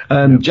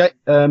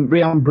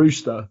 Ryan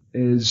Brewster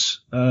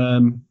is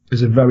a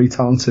very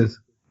talented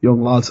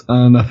young lad,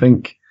 and I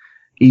think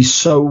he's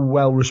so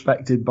well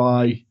respected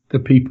by the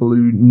people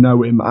who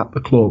know him at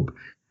the club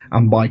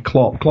and by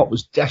Klopp. Klopp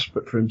was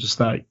desperate for him to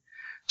stay.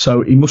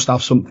 So he must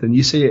have something.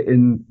 You see it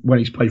when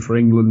he's played for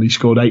England. He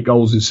scored 8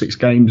 goals in 6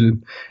 games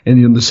in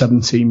the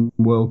under-17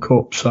 World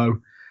Cup.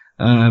 So,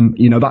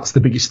 that's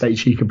the biggest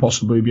stage he could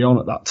possibly be on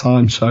at that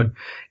time. So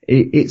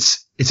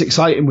it's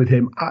exciting with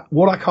him.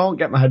 What I can't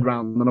get my head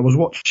around, and I was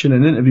watching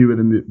an interview with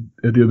him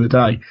the other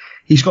day,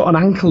 he's got an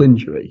ankle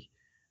injury.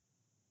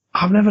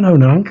 I've never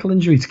known an ankle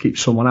injury to keep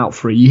someone out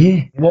for a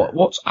year.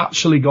 What's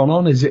actually gone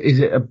on? Is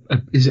it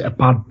a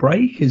bad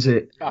break? Is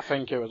it? I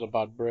think it was a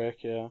bad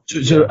break. Yeah. So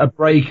it's a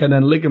break and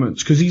then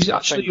ligaments, because he's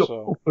actually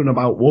up and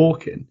about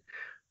walking.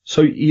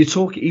 So he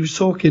was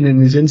talking in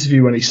his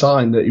interview when he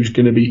signed that he's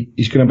going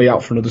to be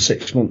out for another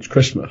 6 months,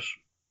 Christmas.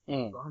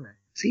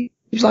 See,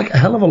 he's like a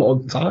hell of a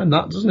lot of time,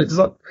 that, doesn't it? Does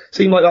that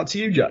seem like that to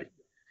you, Jay?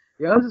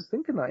 Yeah, I was just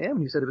thinking that,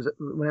 when you said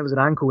when it was an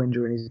ankle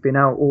injury and he's been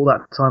out all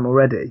that time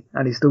already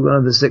and he's still got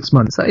another 6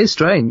 months. That is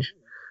strange.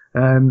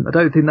 I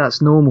don't think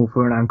that's normal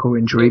for an ankle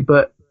injury,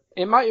 but...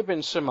 It might have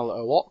been similar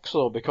to Locks,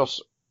 though,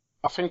 because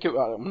I think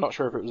I'm not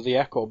sure if it was the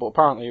Echo, but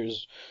apparently it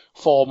was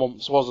 4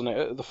 months, wasn't it,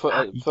 at the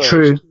first?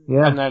 True,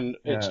 yeah. And then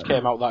it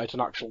came out that it's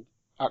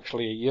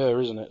actually a year,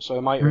 isn't it? So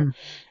it might have,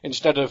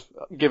 instead of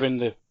giving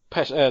the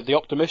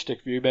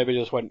optimistic view, maybe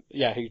just went,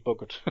 he's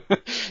buggered.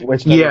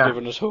 Instead of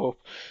giving us hope.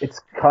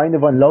 It's kind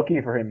of unlucky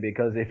for him,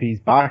 because if he's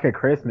back at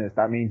Christmas,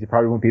 that means he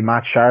probably won't be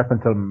match sharp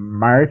until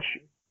March.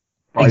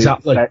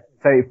 Exactly.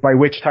 Say, by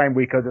which time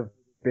we could have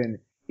been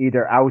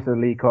either out of the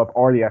League Cup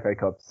or the FA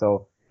Cup.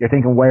 So you're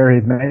thinking, where are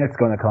his minutes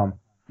going to come?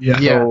 Yeah.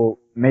 So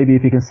maybe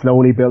if he can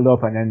slowly build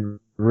up and then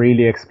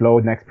really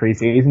explode next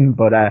pre-season.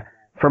 But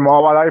from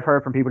all what I've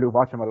heard from people who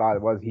watch him a lot,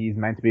 he's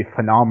meant to be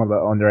phenomenal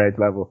at underage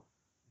level.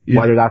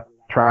 Yeah. Whether that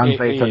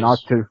translates or not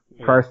to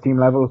first team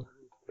level,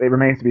 it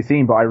remains to be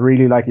seen, but I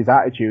really like his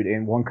attitude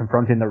in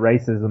confronting the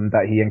racism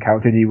that he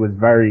encountered. He was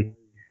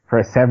for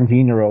a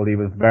 17-year-old, he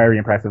was very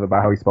impressive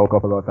about how he spoke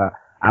up about that,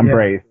 and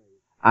brave.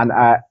 And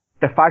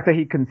the fact that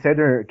he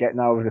considered getting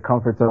out of the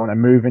comfort zone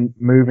and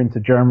moving to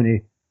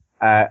Germany,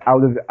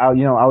 out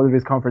of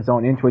his comfort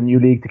zone into a new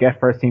league to get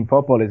first team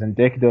football is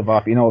indicative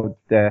of,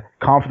 the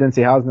confidence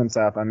he has in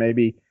himself and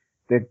maybe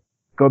the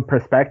good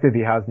perspective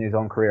he has in his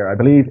own career. I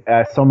believe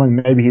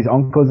maybe his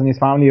uncles in his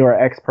family are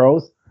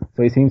ex-pros,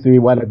 so he seems to be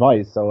well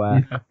advised. So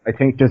I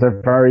think there's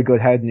a very good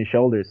head in his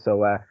shoulders.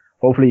 So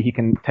hopefully he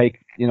can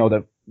take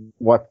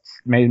what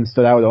made him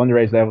stood out at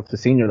underage level to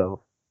senior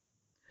level.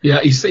 Yeah,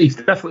 he's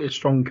definitely a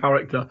strong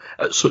character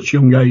at such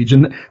young age,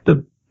 and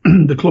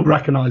the club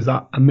recognise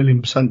that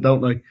 1,000,000%,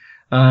 don't they?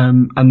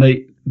 And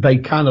they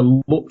kind of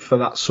look for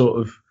that sort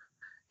of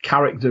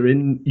character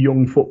in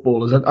young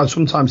footballers. I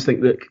sometimes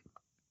think that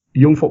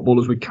young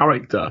footballers with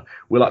character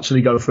will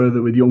actually go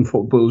further with young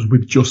footballers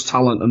with just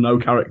talent and no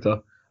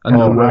character and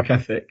no work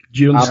ethic.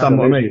 Do you understand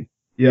what I mean?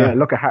 Yeah.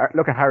 Look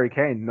at Harry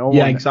Kane.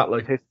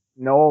 Exactly.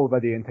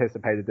 Nobody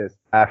anticipated this.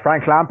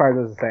 Frank Lampard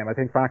was the same. I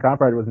think Frank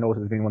Lampard was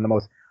noticed as being one of the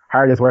most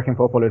hardest working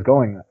footballers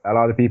going. A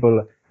lot of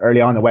people early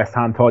on at West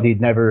Ham thought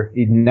he'd never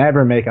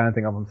make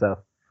anything of himself.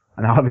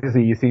 And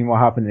obviously you've seen what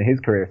happened in his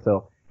career.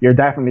 So you're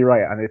definitely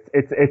right. And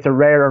it's a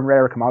rare and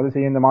rare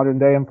commodity in the modern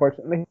day,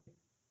 unfortunately.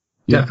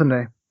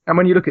 Definitely. And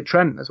when you look at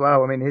Trent as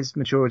well, I mean, his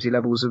maturity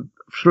levels are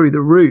through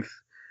the roof.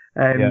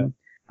 And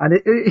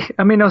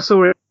I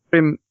saw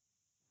him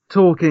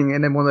talking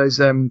in one of those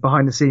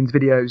behind the scenes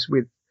videos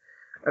with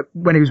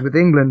when he was with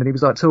England, and he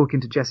was like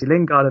talking to Jesse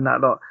Lingard and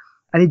that lot,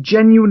 and he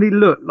genuinely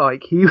looked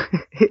like he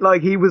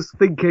was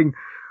thinking,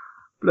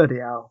 bloody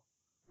hell,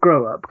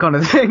 grow up kind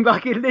of thing.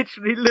 Like he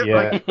literally looked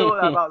like he thought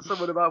that about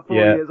someone about 4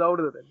 years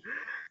older than him.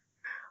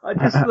 I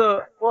just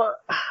thought,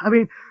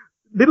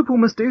 Liverpool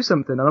must do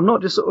something, and I'm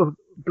not just sort of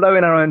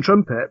blowing our own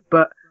trumpet,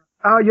 but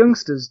our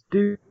youngsters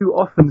do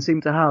often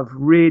seem to have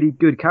really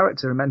good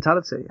character and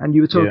mentality. And you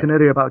were talking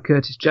earlier about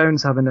Curtis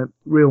Jones having a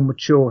real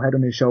mature head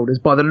on his shoulders.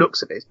 By the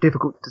looks of it, it's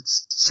difficult to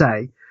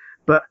say,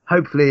 but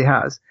hopefully he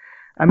has.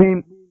 I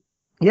mean,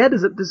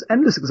 there's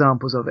endless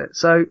examples of it.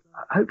 So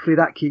hopefully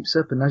that keeps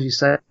up. And as you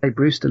say,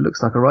 Brewster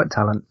looks like a right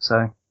talent.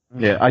 So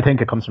I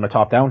think it comes from the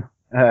top down.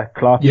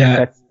 Klopp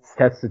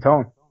sets the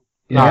tone.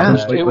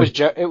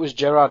 It was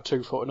Gerrard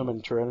 2-footing him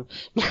in training.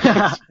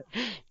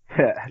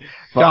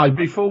 Guy,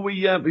 before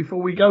we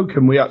go,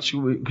 can we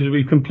actually, because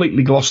we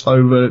completely glossed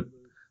over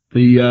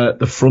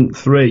the front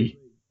three,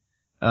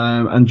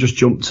 and just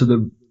jump to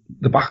the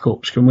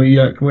backups. Can we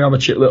have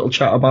a little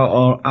chat about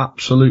our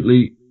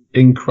absolutely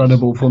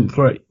incredible front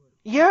three?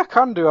 Yeah,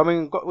 can do. I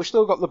mean, we've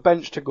still got the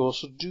bench to go,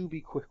 so do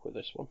be quick with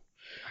this one.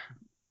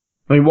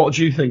 I mean, what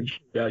do you think,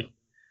 Jay?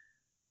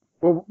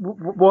 Well,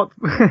 what?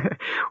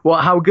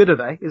 How good are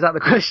they? Is that the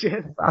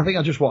question? I think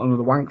I just want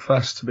another wank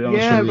fest, to be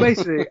honest Yeah, with you.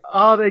 basically,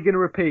 are they going to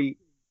repeat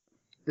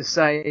the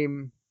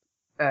same?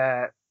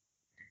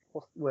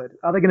 What's the word?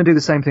 Are they going to do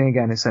the same thing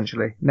again,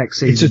 essentially, next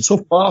season? It's a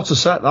tough bar to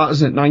set, that,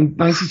 isn't it?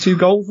 92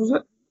 goals, was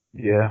it?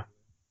 Yeah.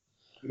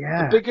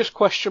 Yeah. The biggest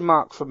question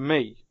mark for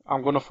me,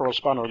 I'm going to throw a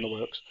spanner in the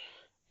works,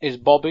 is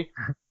Bobby,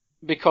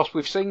 because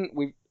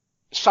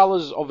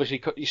Salah's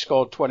obviously he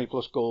scored 20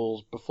 plus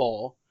goals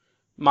before.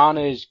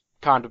 Mane's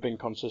kind of been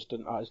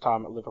consistent at his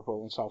time at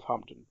Liverpool and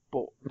Southampton,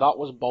 but that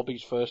was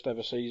Bobby's first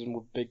ever season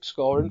with big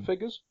scoring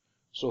figures.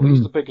 So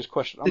he's the biggest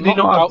question. Did he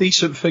not have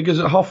decent figures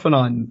at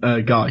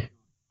Hoffenheim, Guy?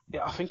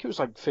 Yeah, I think it was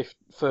like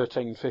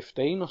 13,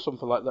 15 or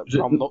something like that.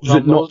 Was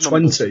it not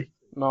 20?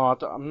 No,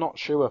 I'm not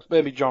sure.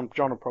 Maybe John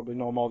will probably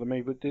know more than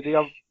me, but did he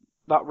have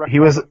that record? He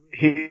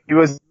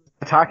was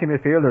attacking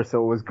midfielder,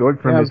 so it was good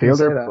for a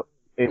midfielder, but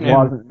it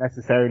wasn't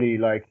necessarily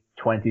like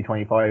 20,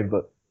 25,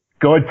 but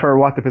good for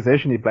what the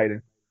position he played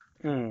in.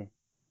 Mm.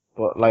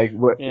 But like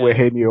with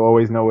him, you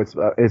always know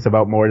it's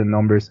about more than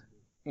numbers.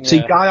 Yeah. See,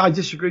 Guy, I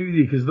disagree with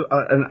you because,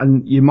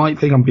 and you might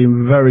think I'm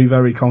being very,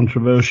 very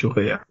controversial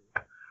here,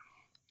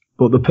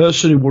 but the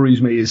person who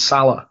worries me is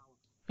Salah.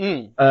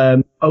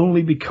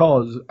 Only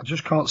because I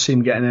just can't see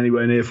him getting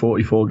anywhere near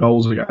 44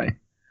 goals a game.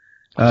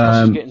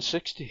 He's getting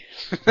 60.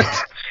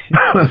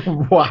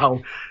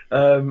 Wow.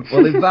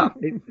 Well, if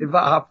that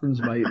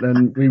happens, mate,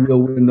 then we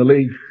will win the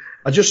league.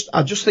 I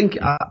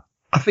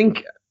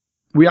think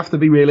we have to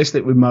be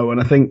realistic with Mo,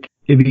 and I think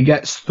if he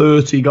gets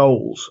 30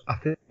 goals, I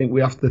think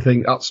we have to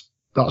think that's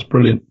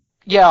brilliant.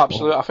 Yeah,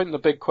 absolutely. I think the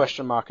big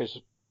question mark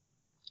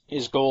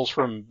is goals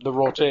from the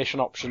rotation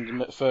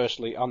options,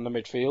 firstly, and the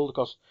midfield,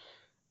 because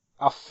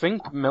I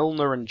think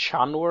Milner and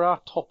Chan were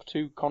our top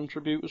two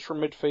contributors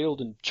from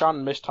midfield, and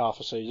Chan missed half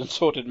a season,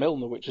 so did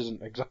Milner, which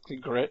isn't exactly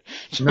great.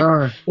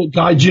 No. But,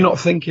 Guy, do you not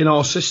think in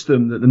our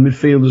system that the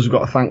midfielders have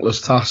got a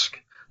thankless task?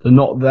 They're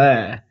not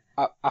there.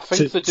 I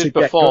think they did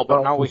before,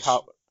 but now we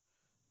have...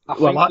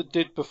 they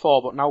did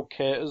before, but now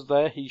Cater's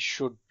there, he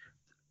should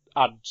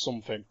add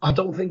something. I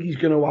don't think he's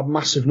going to have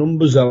massive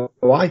numbers, though.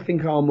 I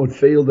think our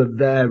midfield are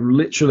there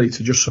literally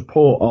to just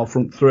support our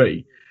front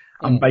three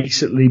and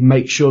basically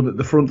make sure that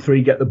the front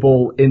three get the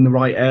ball in the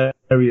right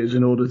areas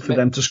in order for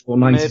them to score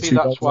 92 goals. Maybe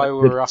that's why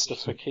we were after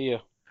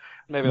Fekir.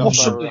 Maybe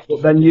that's why we were after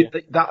But then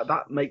Fekir.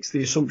 that makes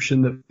the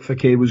assumption that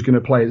Fekir was going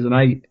to play as an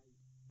 8,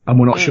 and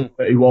we're not sure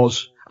that he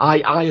was.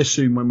 I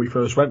assumed when we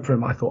first went for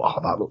him, I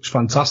thought, that looks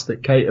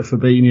fantastic. Keita,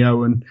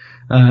 Fabinho,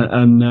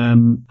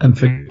 and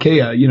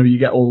Fekir. You know, you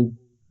get all,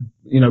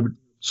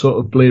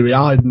 sort of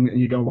bleary-eyed, and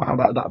you go, wow,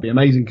 that'd be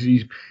amazing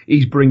because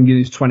he's bringing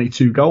his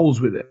 22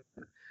 goals with it.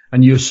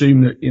 And you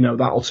assume that,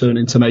 that'll turn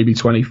into maybe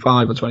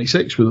 25 or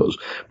 26 with us.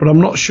 But I'm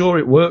not sure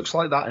it works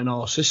like that in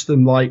our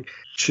system. Like,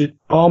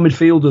 our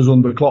midfielders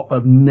under Klopp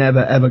have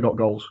never, ever got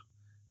goals.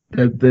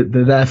 They're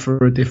there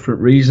for a different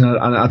reason.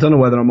 And I don't know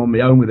whether I'm on my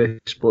own with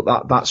this,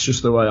 but that's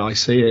just the way I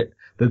see it.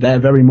 They're there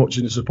very much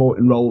in a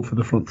supporting role for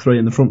the front three,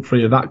 and the front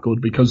three are that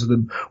good because of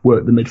the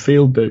work the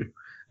midfield do.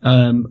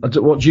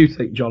 What do you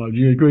think, John? Do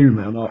you agree with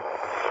me or not?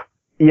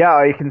 Yeah,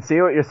 I can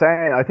see what you're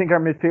saying. I think our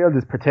midfield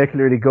is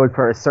particularly good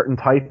for a certain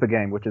type of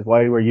game, which is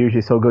why we're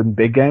usually so good in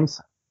big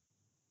games,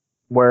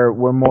 where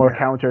we're more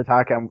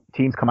counter-attack and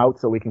teams come out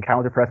so we can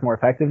counter-press more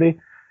effectively.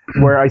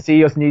 Where I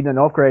see us needing an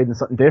upgrade and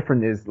something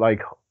different is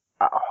like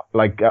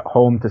at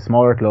home to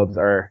smaller clubs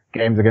or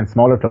games against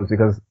smaller clubs,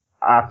 because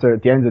at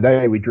the end of the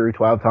day, we drew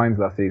 12 times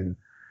last season.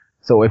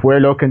 So if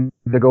we're looking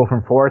to go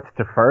from 4th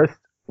to 1st,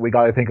 we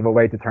got to think of a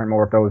way to turn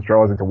more of those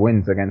draws into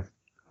wins against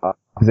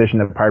opposition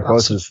that Park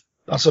Buses.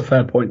 That's a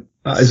fair point.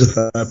 That is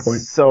a fair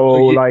point.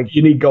 So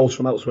you need goals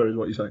from elsewhere, is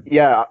what you're saying.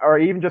 Yeah, or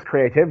even just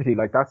creativity.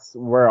 Like, that's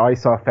where I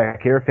saw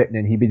Fekir fitting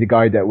in. He'd be the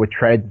guy that would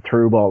tread the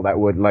through ball, that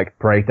would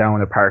break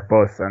down a Park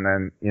Bus, and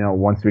then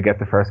once we get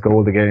the first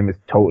goal, the game is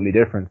totally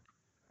different.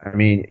 I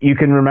mean, you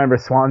can remember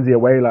Swansea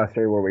away last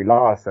year where we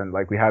lost, and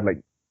we had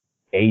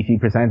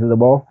 80% of the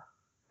ball,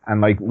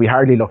 and we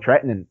hardly looked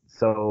threatening.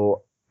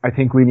 So I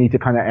think we need to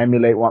kind of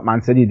emulate what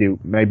Man City do.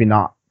 Maybe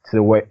not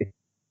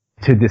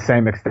to the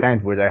same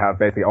extent where they have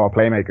basically all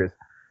playmakers.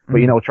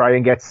 But, try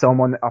and get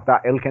someone of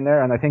that ilk in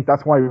there. And I think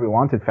that's why we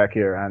wanted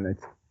Fekir. And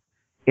it's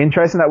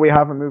interesting that we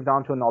haven't moved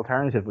on to an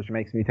alternative, which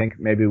makes me think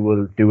maybe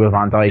we'll do a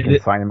Van Dijk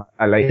and sign him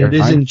at a later time. It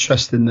is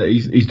interesting that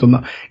he's done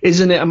that.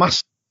 Isn't it a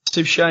massive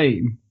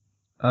shame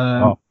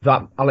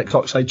that Alex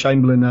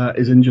Oxlade-Chamberlain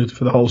is injured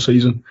for the whole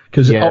season?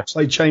 Because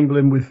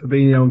Oxlade-Chamberlain with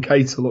Fabinho and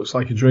Keita looks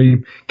like a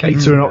dream.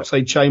 Keita and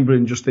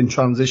Oxlade-Chamberlain just in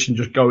transition,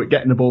 just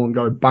getting the ball and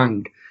going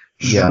bang,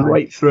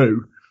 straight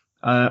through.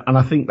 And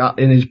I think that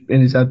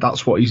in his head,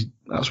 that's what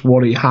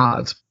he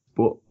had.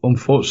 but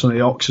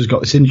unfortunately Ox has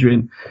got this injury.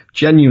 And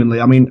genuinely,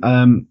 I mean,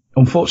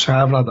 unfortunately, I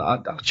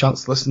haven't had a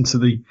chance to listen to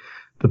the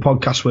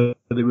podcast where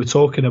they were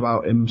talking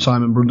about him.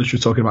 Simon Brundish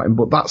was talking about him,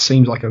 but that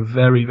seems like a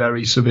very,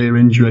 very severe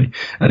injury.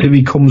 And if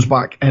he comes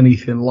back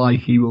anything like,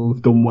 he will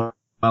have done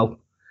well.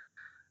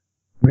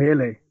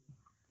 Really?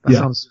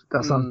 That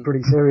sounds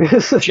pretty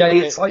serious. Jay,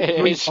 it's like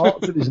three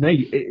parts of his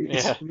knee.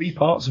 It's 3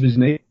 parts of his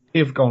knee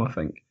have gone, I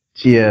think.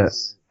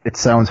 Yes. It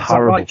sounds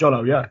horrible. Right,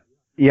 Jono? Yeah.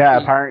 Yeah,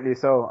 apparently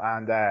so.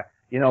 And,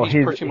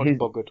 he's pretty much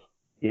buggered.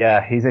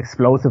 Yeah, his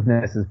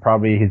explosiveness is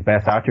probably his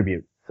best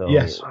attribute. So.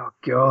 Yes. Oh,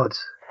 God.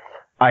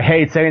 I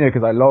hate saying it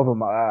because I love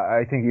him.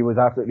 I think he was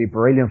absolutely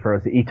brilliant for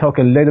us. He took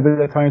a little bit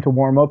of time to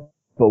warm up,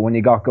 but when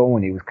he got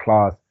going, he was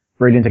class.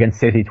 Brilliant against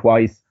City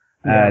twice.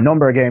 A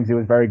number of games he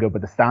was very good,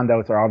 but the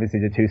standouts are obviously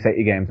the 2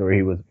 City games where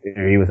he was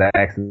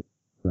excellent.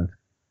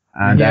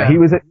 And he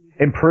was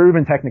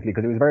improving technically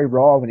because he was very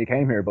raw when he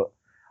came here. But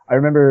I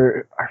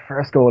remember our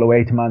first goal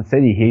away to Man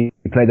City,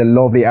 he played a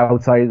lovely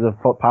outside of the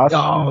foot pass.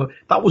 Oh,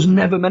 that was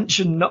never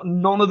mentioned.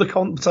 None of the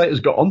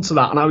commentators got onto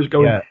that, and I was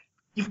going,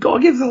 you've got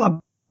to give the lad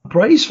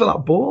praise for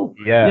that ball.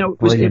 Yeah,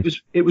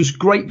 it was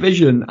great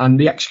vision and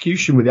the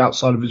execution with the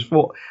outside of his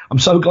foot. I'm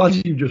so glad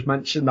you just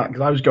mentioned that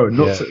because I was going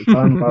nuts at the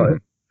time about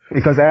it.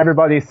 Because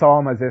everybody saw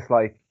him as this,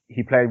 like,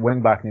 he played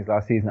wing back in his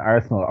last season at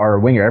Arsenal, or a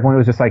winger. Everyone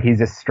was just like, he's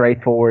just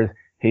straightforward.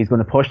 He's going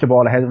to push the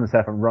ball ahead of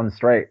himself and run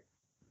straight.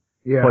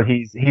 Yeah. But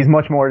he's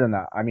much more than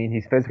that. I mean,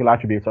 his physical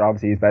attributes are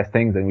obviously his best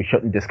things and we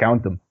shouldn't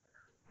discount them.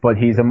 But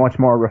he's a much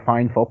more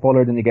refined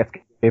footballer than he gets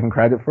given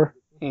credit for.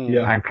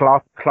 Yeah. And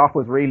Klopp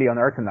was really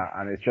unearthing that,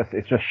 and it's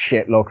just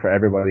shit luck for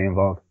everybody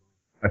involved.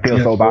 I feel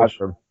so bad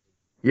for him.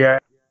 Yeah.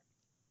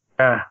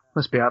 Yeah.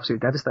 Must be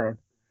absolutely devastating.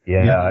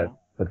 Yeah.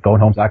 But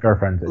going home to that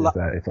girlfriend is,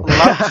 it's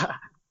okay.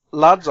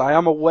 Lads, I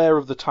am aware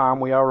of the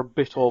time. We are a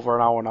bit over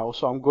an hour now,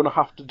 so I'm gonna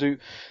have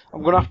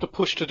to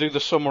push to do the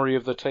summary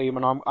of the team,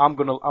 and I'm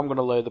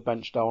gonna lay the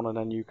bench down, and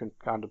then you can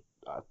kind of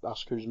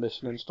ask who's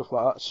missing and stuff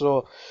like that.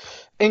 So,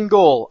 in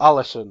goal,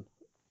 Alisson,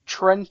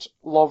 Trent,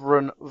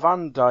 Lovren,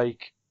 Van Dijk,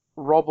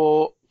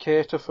 Robbo,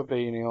 Keita,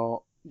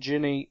 Fabinho,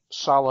 Ginny,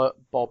 Salah,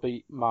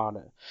 Bobby,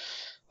 Mane.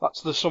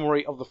 That's the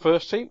summary of the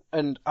first team,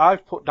 and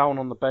I've put down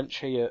on the bench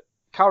here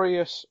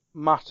Karius,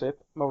 Matip,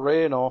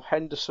 Moreno,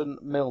 Henderson,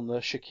 Milner,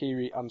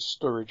 Shaqiri and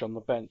Sturridge on the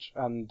bench,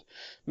 and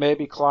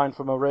maybe Klein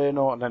for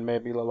Moreno, and then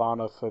maybe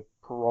Lallana for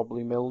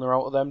probably Milner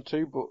out of them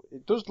two, but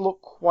it does look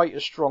quite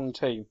a strong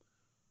team.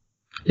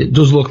 It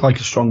does look like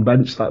a strong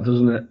bench, that,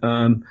 doesn't it?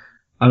 And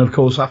of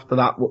course, after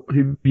that,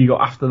 who you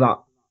got after that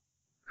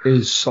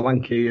is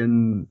Solanke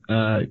and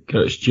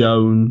Curtis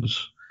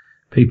Jones,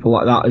 people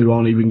like that who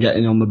aren't even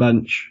getting on the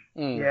bench.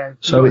 Yeah,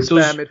 so it's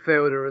a spare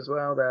midfielder as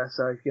well there.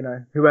 So,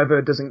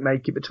 whoever doesn't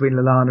make it between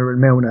Lallana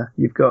and Milner,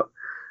 you've got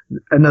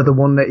another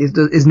one that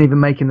isn't even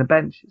making the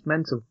bench. It's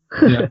mental.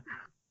 Yeah.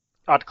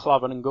 Add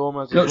Klavan and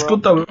Gomez. It's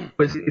good though.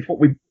 It's what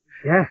we.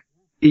 Yeah.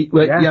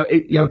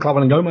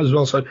 Klavan and Gomez as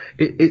well. So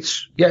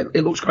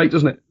it looks great,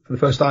 doesn't it? For the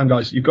first time,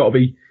 guys, you've got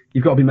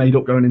to be made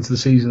up going into the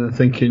season and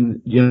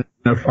thinking,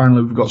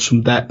 finally we've got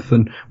some depth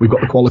and we've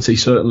got the quality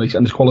certainly,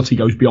 and this quality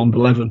goes beyond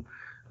 11.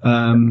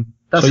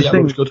 That's the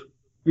thing. It looks good.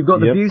 You've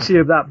got the beauty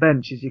of that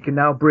bench is you can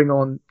now bring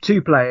on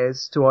 2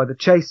 players to either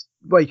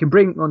you can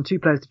bring on 2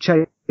 players to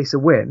chase a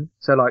win,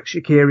 so like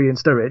Shaqiri and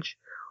Sturridge,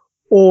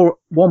 or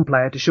 1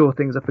 player to shore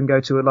things up and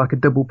go to a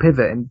double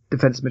pivot in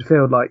defensive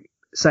midfield, like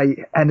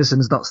say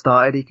Henderson's not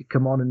started, he could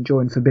come on and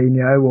join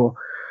Fabinho, or,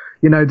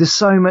 there's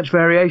so much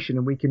variation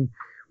and we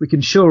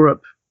can shore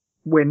up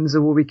wins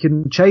or we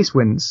can chase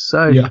wins.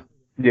 So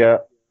yeah.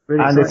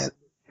 Really and exciting.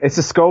 it's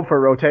a scope for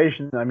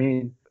rotation. I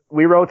mean,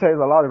 we rotated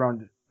a lot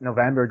around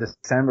November,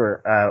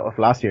 December of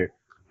last year.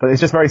 But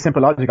it's just very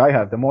simple logic I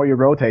have. The more you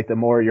rotate, the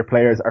more your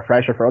players are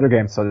fresher for other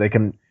games, so they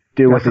can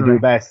do what they do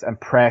best and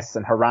press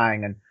and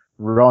harangue and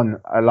run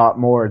a lot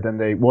more than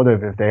they would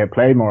have if they had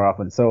played more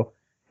often. So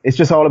it's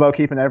just all about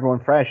keeping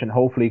everyone fresh, and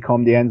hopefully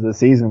come the end of the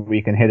season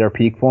we can hit our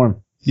peak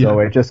form. So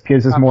it just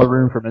gives us more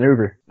room for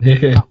manoeuvre.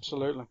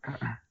 Absolutely.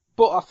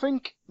 But I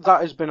think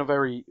that has been a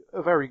very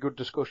good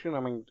discussion.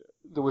 I mean,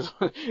 there was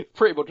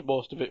pretty much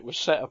most of it was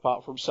set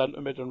apart from centre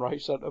mid and right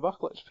centre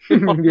back. Let's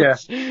be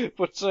honest. Yeah.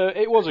 But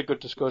it was a good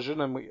discussion,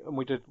 and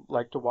we did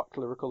like to wax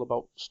lyrical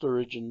about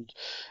Sturridge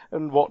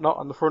and whatnot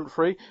on the front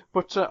three.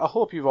 But I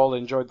hope you've all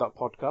enjoyed that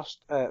podcast.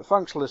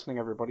 Thanks for listening,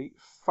 everybody.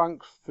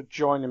 Thanks for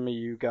joining me,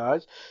 you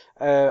guys.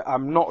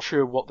 I'm not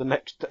sure what the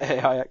next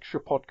AI Extra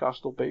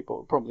podcast will be, but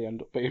it'll probably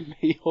end up being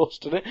me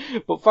hosting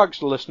it. But thanks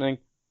for listening.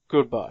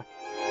 Goodbye.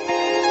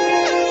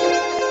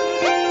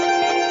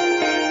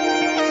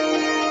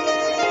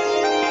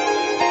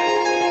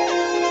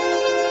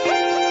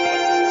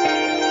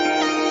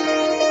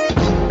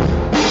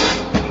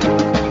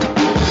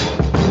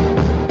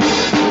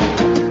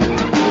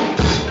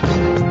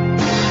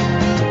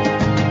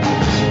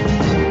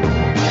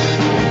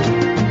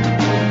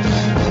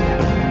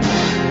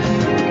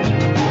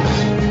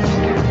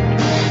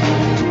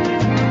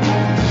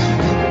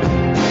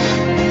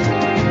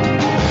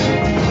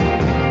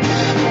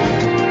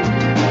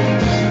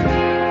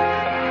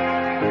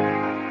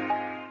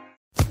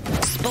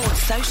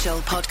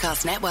 Official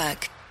Podcast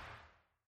Network.